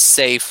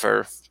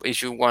safer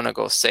if you want to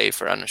go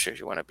safer. I'm not sure if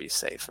you want to be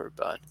safer,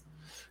 but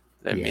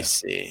Let me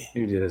see.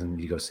 He doesn't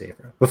need to go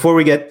safer. Before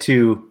we get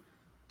to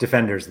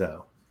defenders,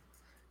 though,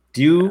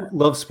 do you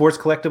love sports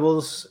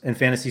collectibles and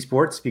fantasy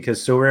sports? Because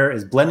Sorare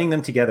is blending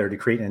them together to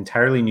create an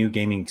entirely new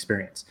gaming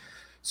experience.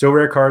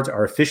 Sorare cards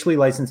are officially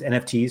licensed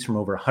NFTs from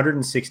over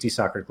 160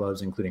 soccer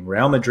clubs, including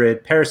Real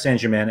Madrid, Paris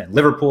Saint-Germain, and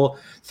Liverpool,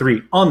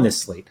 3 on this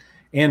slate,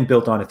 and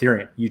built on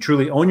Ethereum. You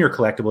truly own your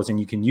collectibles, and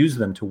you can use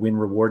them to win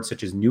rewards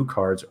such as new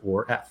cards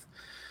or F.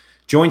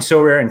 Join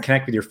Sorare and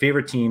connect with your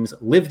favorite teams,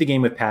 live the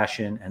game with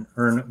passion, and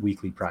earn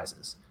weekly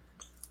prizes.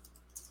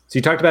 So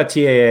you talked about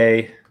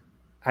TAA.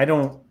 I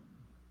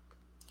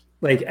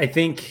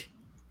think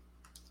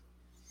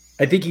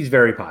he's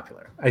very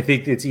popular. I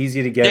think it's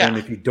easy to get him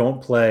if you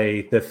don't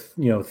play the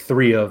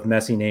 3 of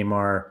Messi,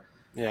 Neymar,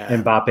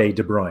 Mbappe,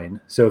 De Bruyne.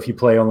 So if you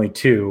play only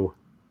 2,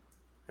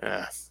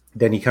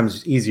 then he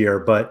comes easier.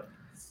 But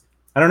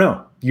I don't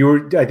know.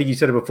 I think you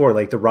said it before.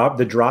 Like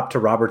the drop to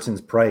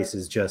Robertson's price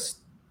is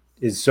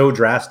so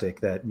drastic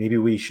that maybe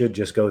we should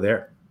just go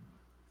there.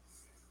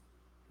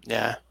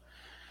 Yeah.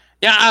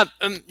 Yeah,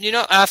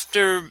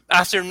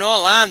 after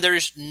Noah Lamb, there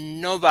is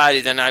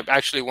nobody that I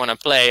actually want to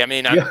play. I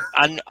mean,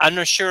 I'm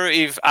not sure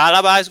if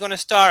Alaba is going to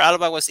start.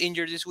 Alaba was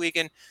injured this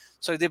weekend,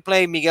 so if they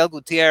play Miguel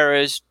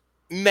Gutierrez,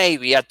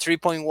 maybe at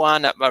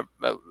 3.1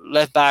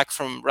 left back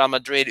from Real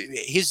Madrid.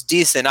 He's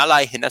decent. I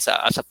like him as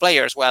a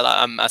player as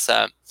well.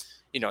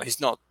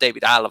 He's not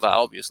David Alaba,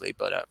 obviously,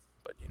 but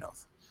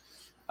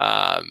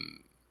I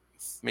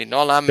mean,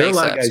 Noah Lamb makes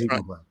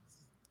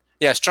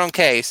a strong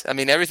case. I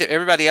mean,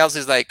 everybody else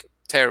is like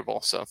terrible.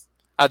 So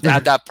at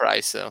that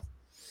price, so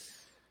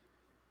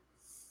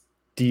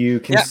do you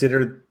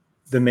consider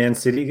the Man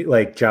City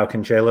like João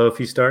Cancelo if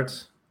he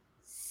starts,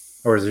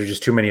 or is there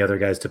just too many other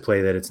guys to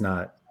play that it's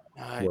not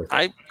worth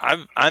it?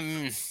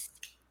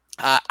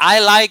 I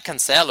like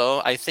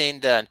Cancelo. I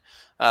think that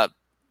I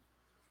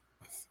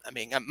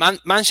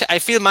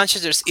feel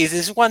Manchester is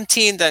this one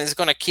team that is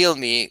going to kill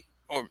me,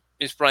 or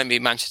it's probably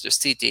Manchester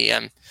City,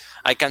 and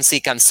I can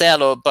see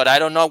Cancelo, but I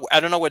don't know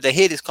where the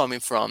hit is coming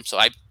from. So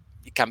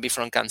it can be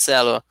from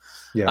Cancelo.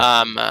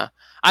 Yeah.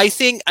 I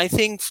think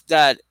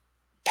that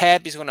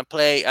Pep is going to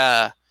play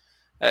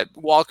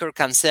Walker,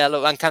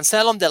 Cancelo, and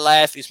Cancelo on the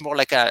left is more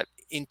like a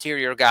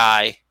interior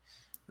guy.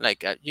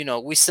 Like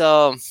we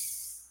saw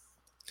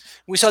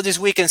this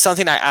weekend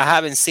something I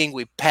haven't seen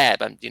with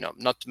Pep, and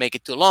not to make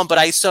it too long, but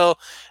I saw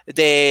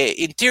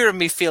the interior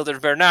midfielder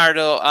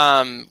Bernardo,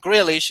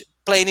 Grealish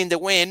playing in the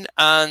wing,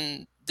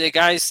 and the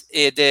guys,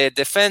 the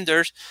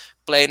defenders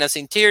playing as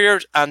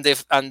interiors, and the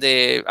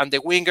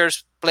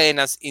wingers playing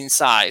as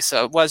inside.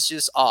 So it was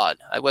just odd.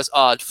 It was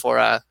odd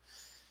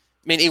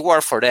it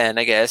worked for them,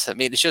 I guess. I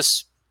mean, it's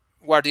just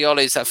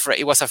Guardiola is afraid.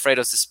 He was afraid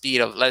of the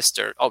speed of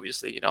Leicester.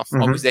 Obviously,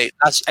 Mm-hmm. Obviously,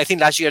 I think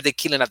last year they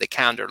killed him at the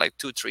counter, like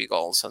 2-3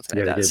 goals, something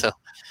like that. So,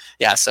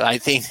 so I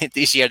think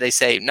this year they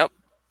say nope,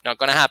 not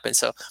gonna happen.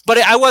 So, but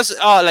I was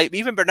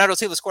even Bernardo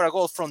Silva scored a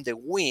goal from the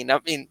wing. I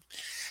mean,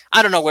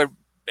 I don't know where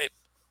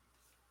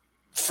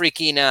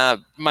freaking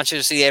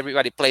Manchester City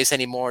everybody plays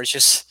anymore. It's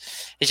just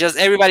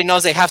everybody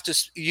knows they have to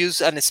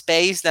use a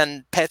space.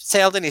 Then Pep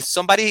Selden, if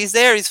somebody is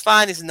there, it's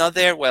fine. If not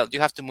there, well, you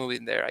have to move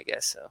in there, I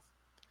guess. So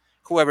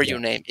whoever your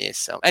name is.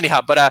 So anyhow,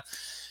 but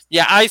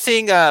I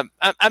think I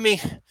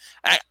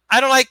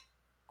don't like,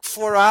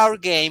 for our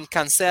game,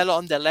 Cancelo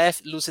on the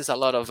left loses a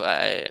lot of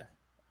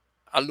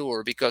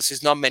allure because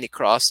there's not many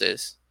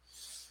crosses,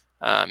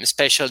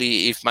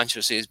 especially if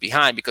Manchester City is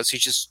behind, because he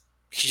just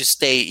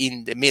stay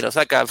in the middle. It's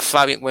like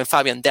when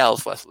Fabian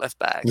Delph was left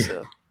back.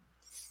 So,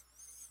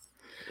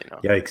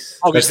 yikes!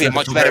 Obviously,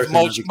 much better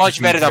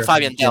than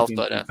Fabian Delph,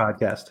 but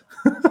podcast.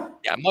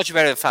 much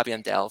better than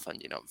Fabian Delph,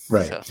 and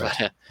right. So,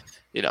 right.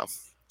 But,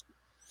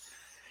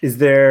 is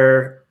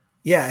there?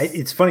 Yeah,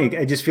 it's funny.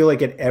 I just feel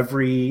like at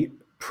every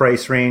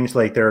price range,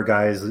 like there are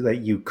guys that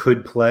you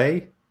could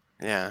play.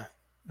 Yeah.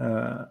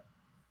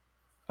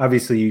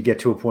 Obviously, you get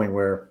to a point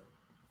where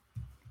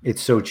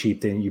it's so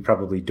cheap that you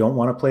probably don't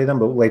want to play them.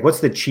 But like,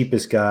 what's the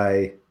cheapest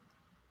guy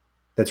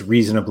that's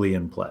reasonably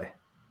in play?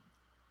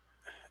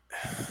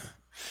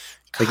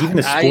 Like even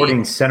the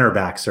Sporting center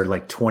backs are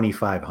like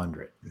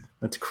 2,500.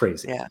 That's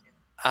crazy. Yeah,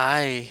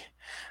 I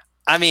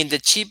mean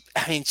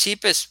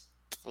cheapest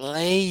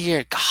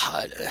player.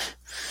 God.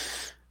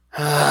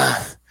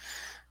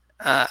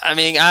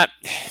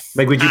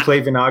 Would you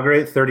play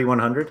Vinagre at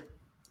 3,100?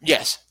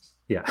 Yes.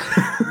 Yeah.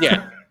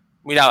 Yeah.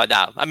 Without a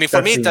doubt. I mean,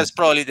 for me, that's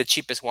probably the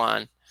cheapest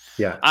one.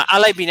 Yeah. I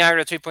like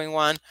Vinagre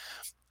 3.1.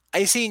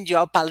 I think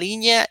João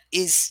Palhinha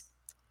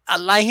I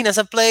like him as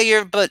a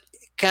player, but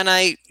can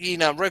I,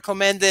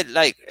 recommend it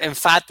like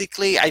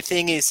emphatically? I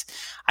think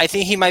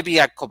he might be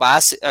a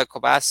Kovacic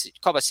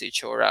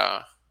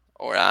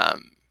or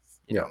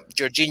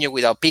Jorginho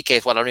without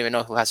PKs. Well, I don't even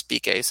know who has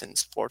PKs in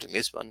Sporting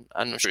Lisbon.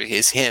 I'm not sure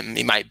he's him.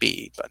 He might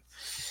be, but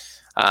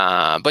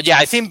yeah,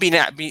 I think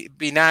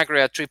Vinagre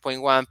at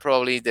 3.1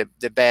 probably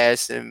the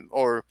best,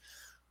 or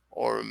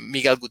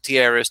Miguel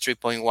Gutierrez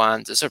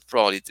 3.1. Those are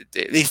probably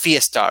if he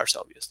stars,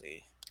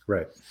 obviously.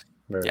 Right.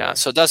 Yeah. Right.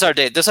 So those are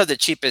the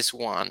cheapest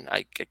one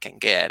I can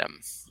get.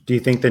 Do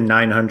you think the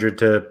 900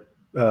 to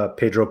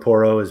Pedro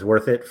Porro is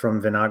worth it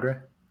from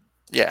Vinagre?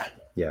 Yeah.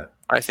 Yeah.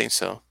 I think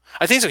so.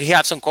 He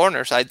had some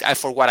corners. I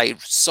for what I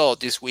saw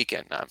this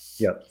weekend.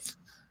 Yep.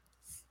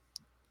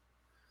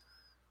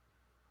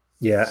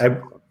 Yeah.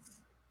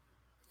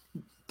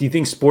 Do you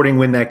think Sporting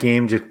win that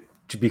game just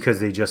because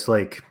they just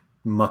like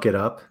muck it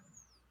up,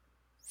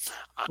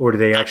 or do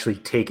they actually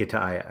take it to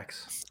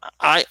Ajax?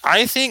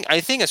 I think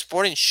a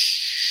Sporting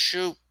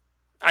should.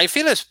 I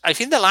feel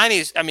the line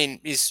is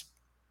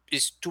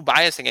too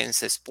biased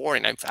against the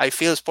Sporting. I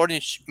feel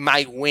Sporting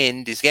might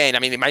win this game. I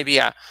mean, it might be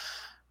I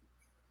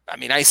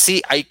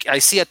see a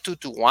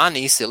 2-1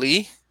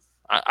 easily.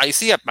 I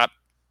see a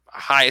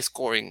high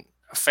scoring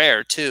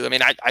affair too. I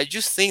mean, I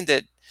just think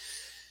that,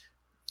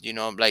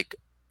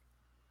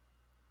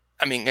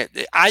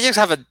 Ajax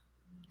have a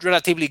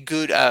relatively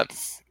good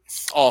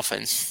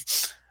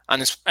offense,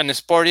 and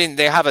Sporting,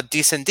 they have a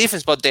decent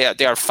defense, but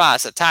they are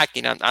fast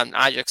attacking, and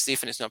Ajax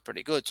defense is not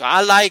pretty good. So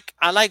I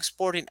like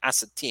Sporting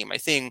as a team. I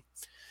think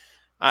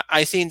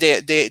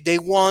they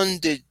won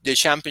the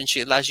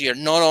championship last year,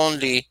 not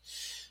only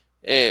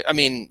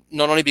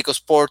because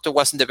Porto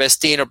wasn't the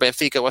best team or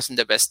Benfica wasn't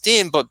the best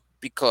team, but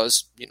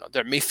because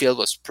their midfield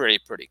was pretty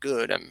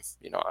good. And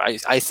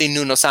I think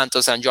Nuno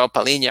Santos and João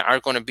Palhinha are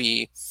going to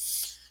be,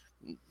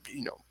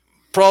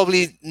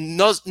 probably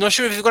not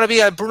sure if it's going to be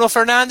a Bruno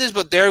Fernandes,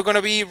 but they're going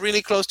to be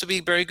really close to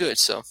being very good.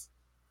 So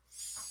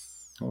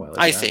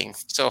I think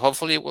so.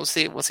 Hopefully we'll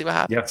see what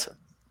happens. Yeah.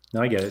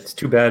 No, I get it. It's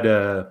too bad.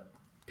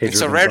 It's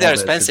so rare they're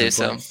expensive.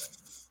 So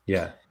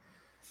yeah.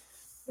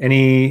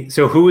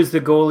 So who is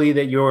the goalie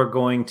that you're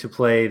going to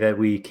play that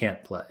we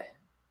can't play?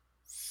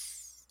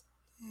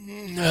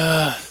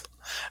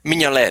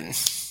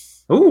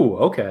 Mignolet. Oh,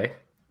 okay.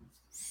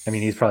 I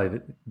mean, he's probably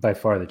by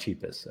far the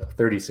cheapest, so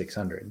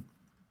 3,600.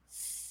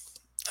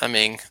 I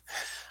mean,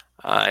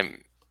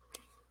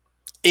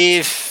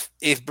 if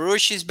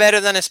Bruges is better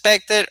than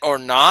expected or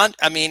not,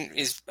 I mean,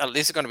 it's at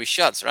least going to be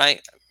shots,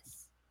 right?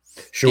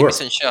 Sure. Give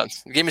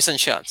me some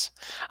shots.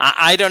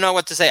 I don't know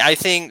what to say. I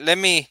think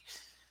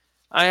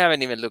I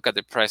haven't even looked at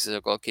the prices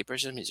of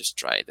goalkeepers. Let me just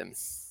try them.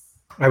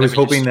 I was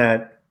hoping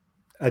that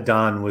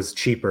Adán was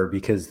cheaper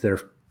because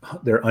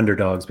they're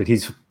underdogs, but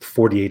he's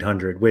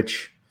 4,800,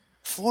 which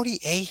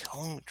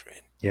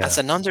 4,800. Yeah. As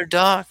an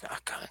underdog. Oh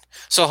God.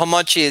 So how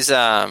much is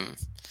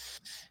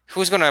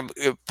who's gonna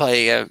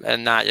play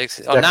an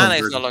Ajax? Oh, Nana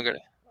is no longer.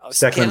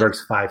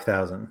 Stecklenburg's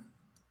 5,000.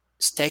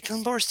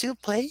 Stecklenburg still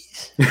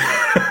plays?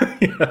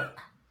 Yeah.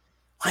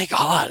 My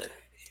God.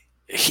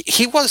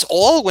 He was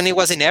old when he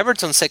was in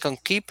Everton,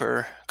 second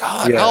keeper.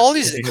 God, yeah. how old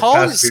is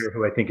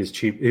who I think is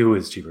cheap? Who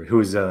is cheaper? Who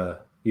is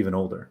even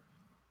older?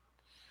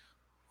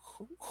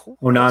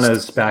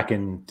 Onana's back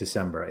in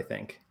December, I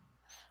think.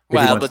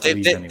 But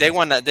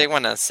they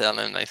wanna sell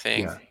him, I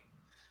think.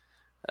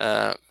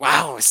 Yeah.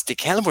 Wow,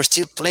 Stecklenburg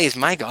still plays.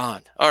 My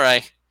God. All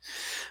right,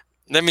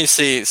 let me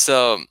see.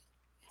 So,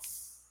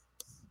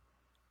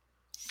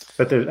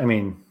 but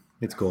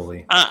it's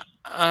goalie.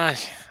 I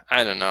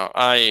don't know.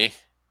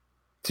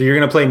 So you're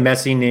going to play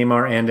Messi,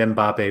 Neymar, and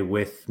Mbappe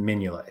with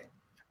Mignolet?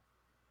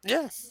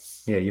 Yeah.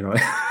 Yeah,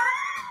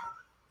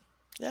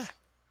 Yeah.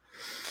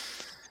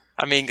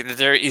 I mean,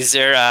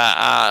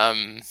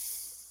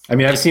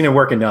 I've seen it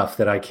work enough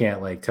that I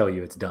can't tell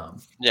you it's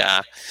dumb.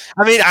 Yeah.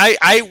 I mean,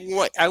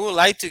 I would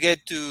like to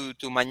get to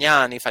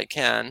Mañan if I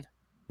can.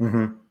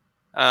 Mm-hmm.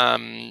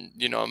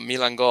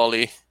 Milan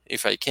goalie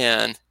if I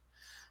can.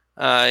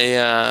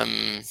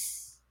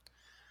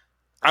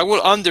 I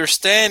will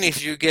understand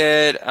if you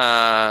get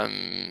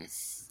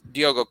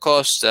Diogo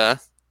Costa.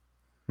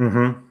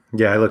 Mm-hmm.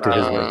 Yeah, I looked at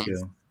his way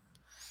too.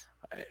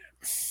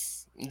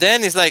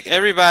 Then it's like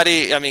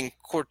everybody. I mean,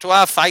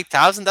 Courtois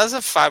 5,000. That's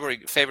a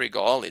favorite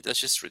goalie.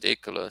 That's just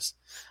ridiculous.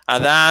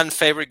 Adán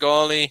favorite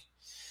goalie.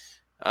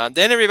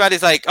 Then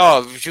everybody's like,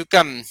 oh, if you're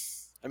gonna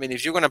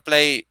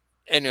play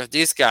any of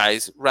these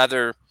guys,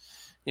 rather,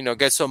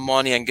 get some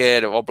money and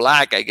get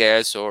Oblak, I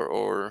guess,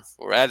 or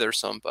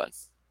Ederson, but.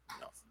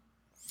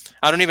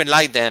 I don't even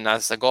like them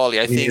as a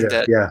goalie. I think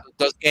that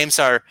those games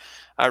are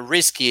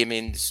risky. I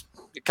mean,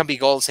 it can be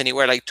goals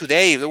anywhere. Like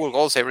today, there were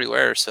goals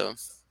everywhere. So,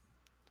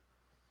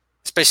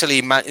 especially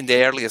in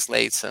the earliest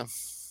late. So,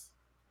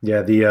 yeah,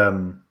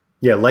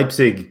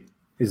 Leipzig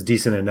is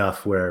decent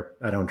enough where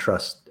I don't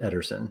trust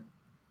Ederson.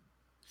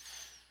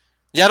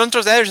 Yeah, I don't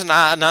trust Ederson.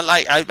 I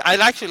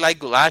actually like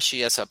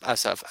Gulashi as a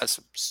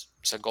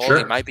goalie.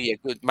 Sure. Might be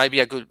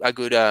a good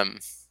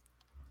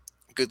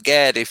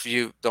get if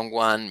you don't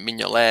want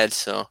Mignolet.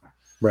 So.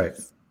 Right.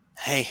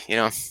 Hey,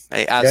 as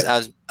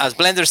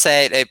Blender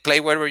said, hey, play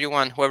wherever you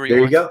want, whoever you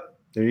want. There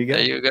you go.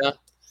 There you go.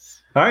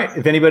 All right.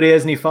 If anybody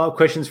has any follow-up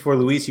questions for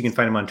Luis, you can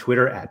find him on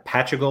Twitter at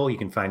Patchagol. You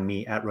can find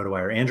me at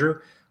RotoWire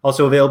Andrew.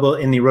 Also available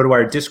in the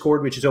RotoWire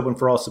Discord, which is open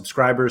for all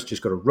subscribers.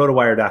 Just go to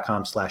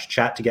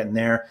rotowire.com/chat to get in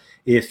there.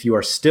 If you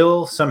are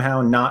still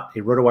somehow not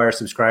a RotoWire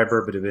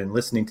subscriber, but have been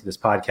listening to this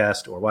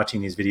podcast or watching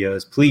these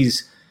videos,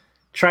 please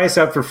try us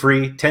out for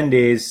free, 10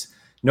 days,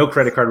 no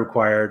credit card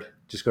required.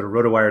 Just go to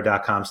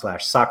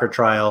rotowire.com/soccer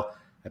trial.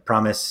 I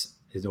promise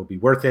it will be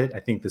worth it. I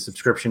think the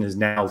subscription is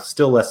now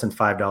still less than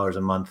 $5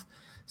 a month.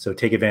 So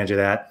take advantage of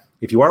that.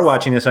 If you are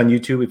watching this on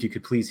YouTube, if you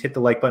could please hit the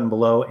like button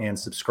below and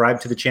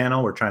subscribe to the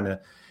channel. We're trying to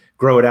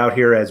grow it out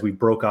here as we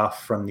broke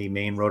off from the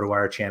main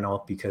RotoWire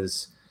channel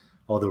because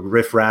all the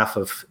riffraff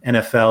of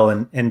NFL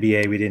and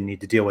NBA, we didn't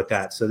need to deal with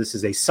that. So this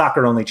is a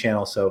soccer-only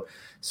channel, so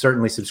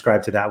certainly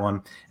subscribe to that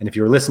one. And if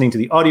you're listening to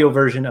the audio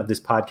version of this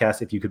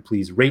podcast, if you could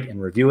please rate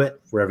and review it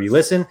wherever you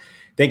listen.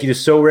 Thank you to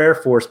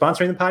Sorare for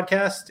sponsoring the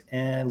podcast.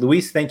 And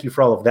Luis, thank you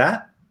for all of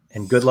that.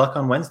 And good luck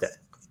on Wednesday.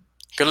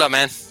 Good luck,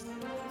 man.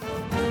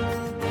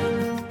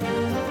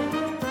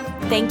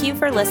 Thank you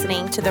for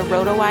listening to the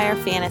RotoWire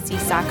Fantasy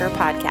Soccer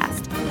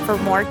Podcast. For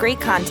more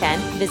great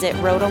content, visit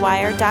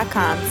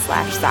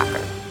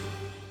rotowire.com/soccer.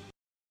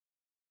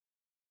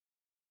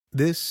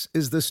 This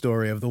is the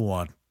story of the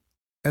one.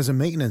 As a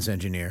maintenance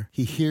engineer,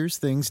 he hears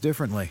things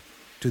differently.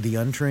 To the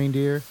untrained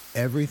ear,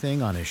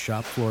 everything on his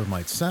shop floor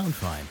might sound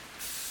fine,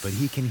 but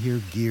he can hear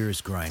gears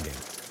grinding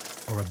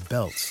or a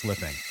belt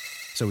slipping.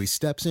 So he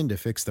steps in to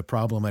fix the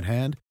problem at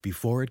hand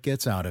before it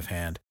gets out of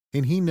hand.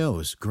 And he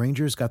knows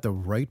Grainger's got the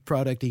right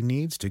product he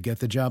needs to get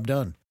the job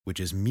done,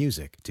 which is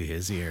music to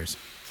his ears.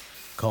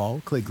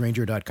 Call, click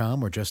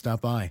Grainger.com, or just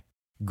stop by.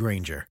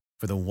 Grainger,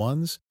 for the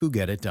ones who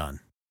get it done.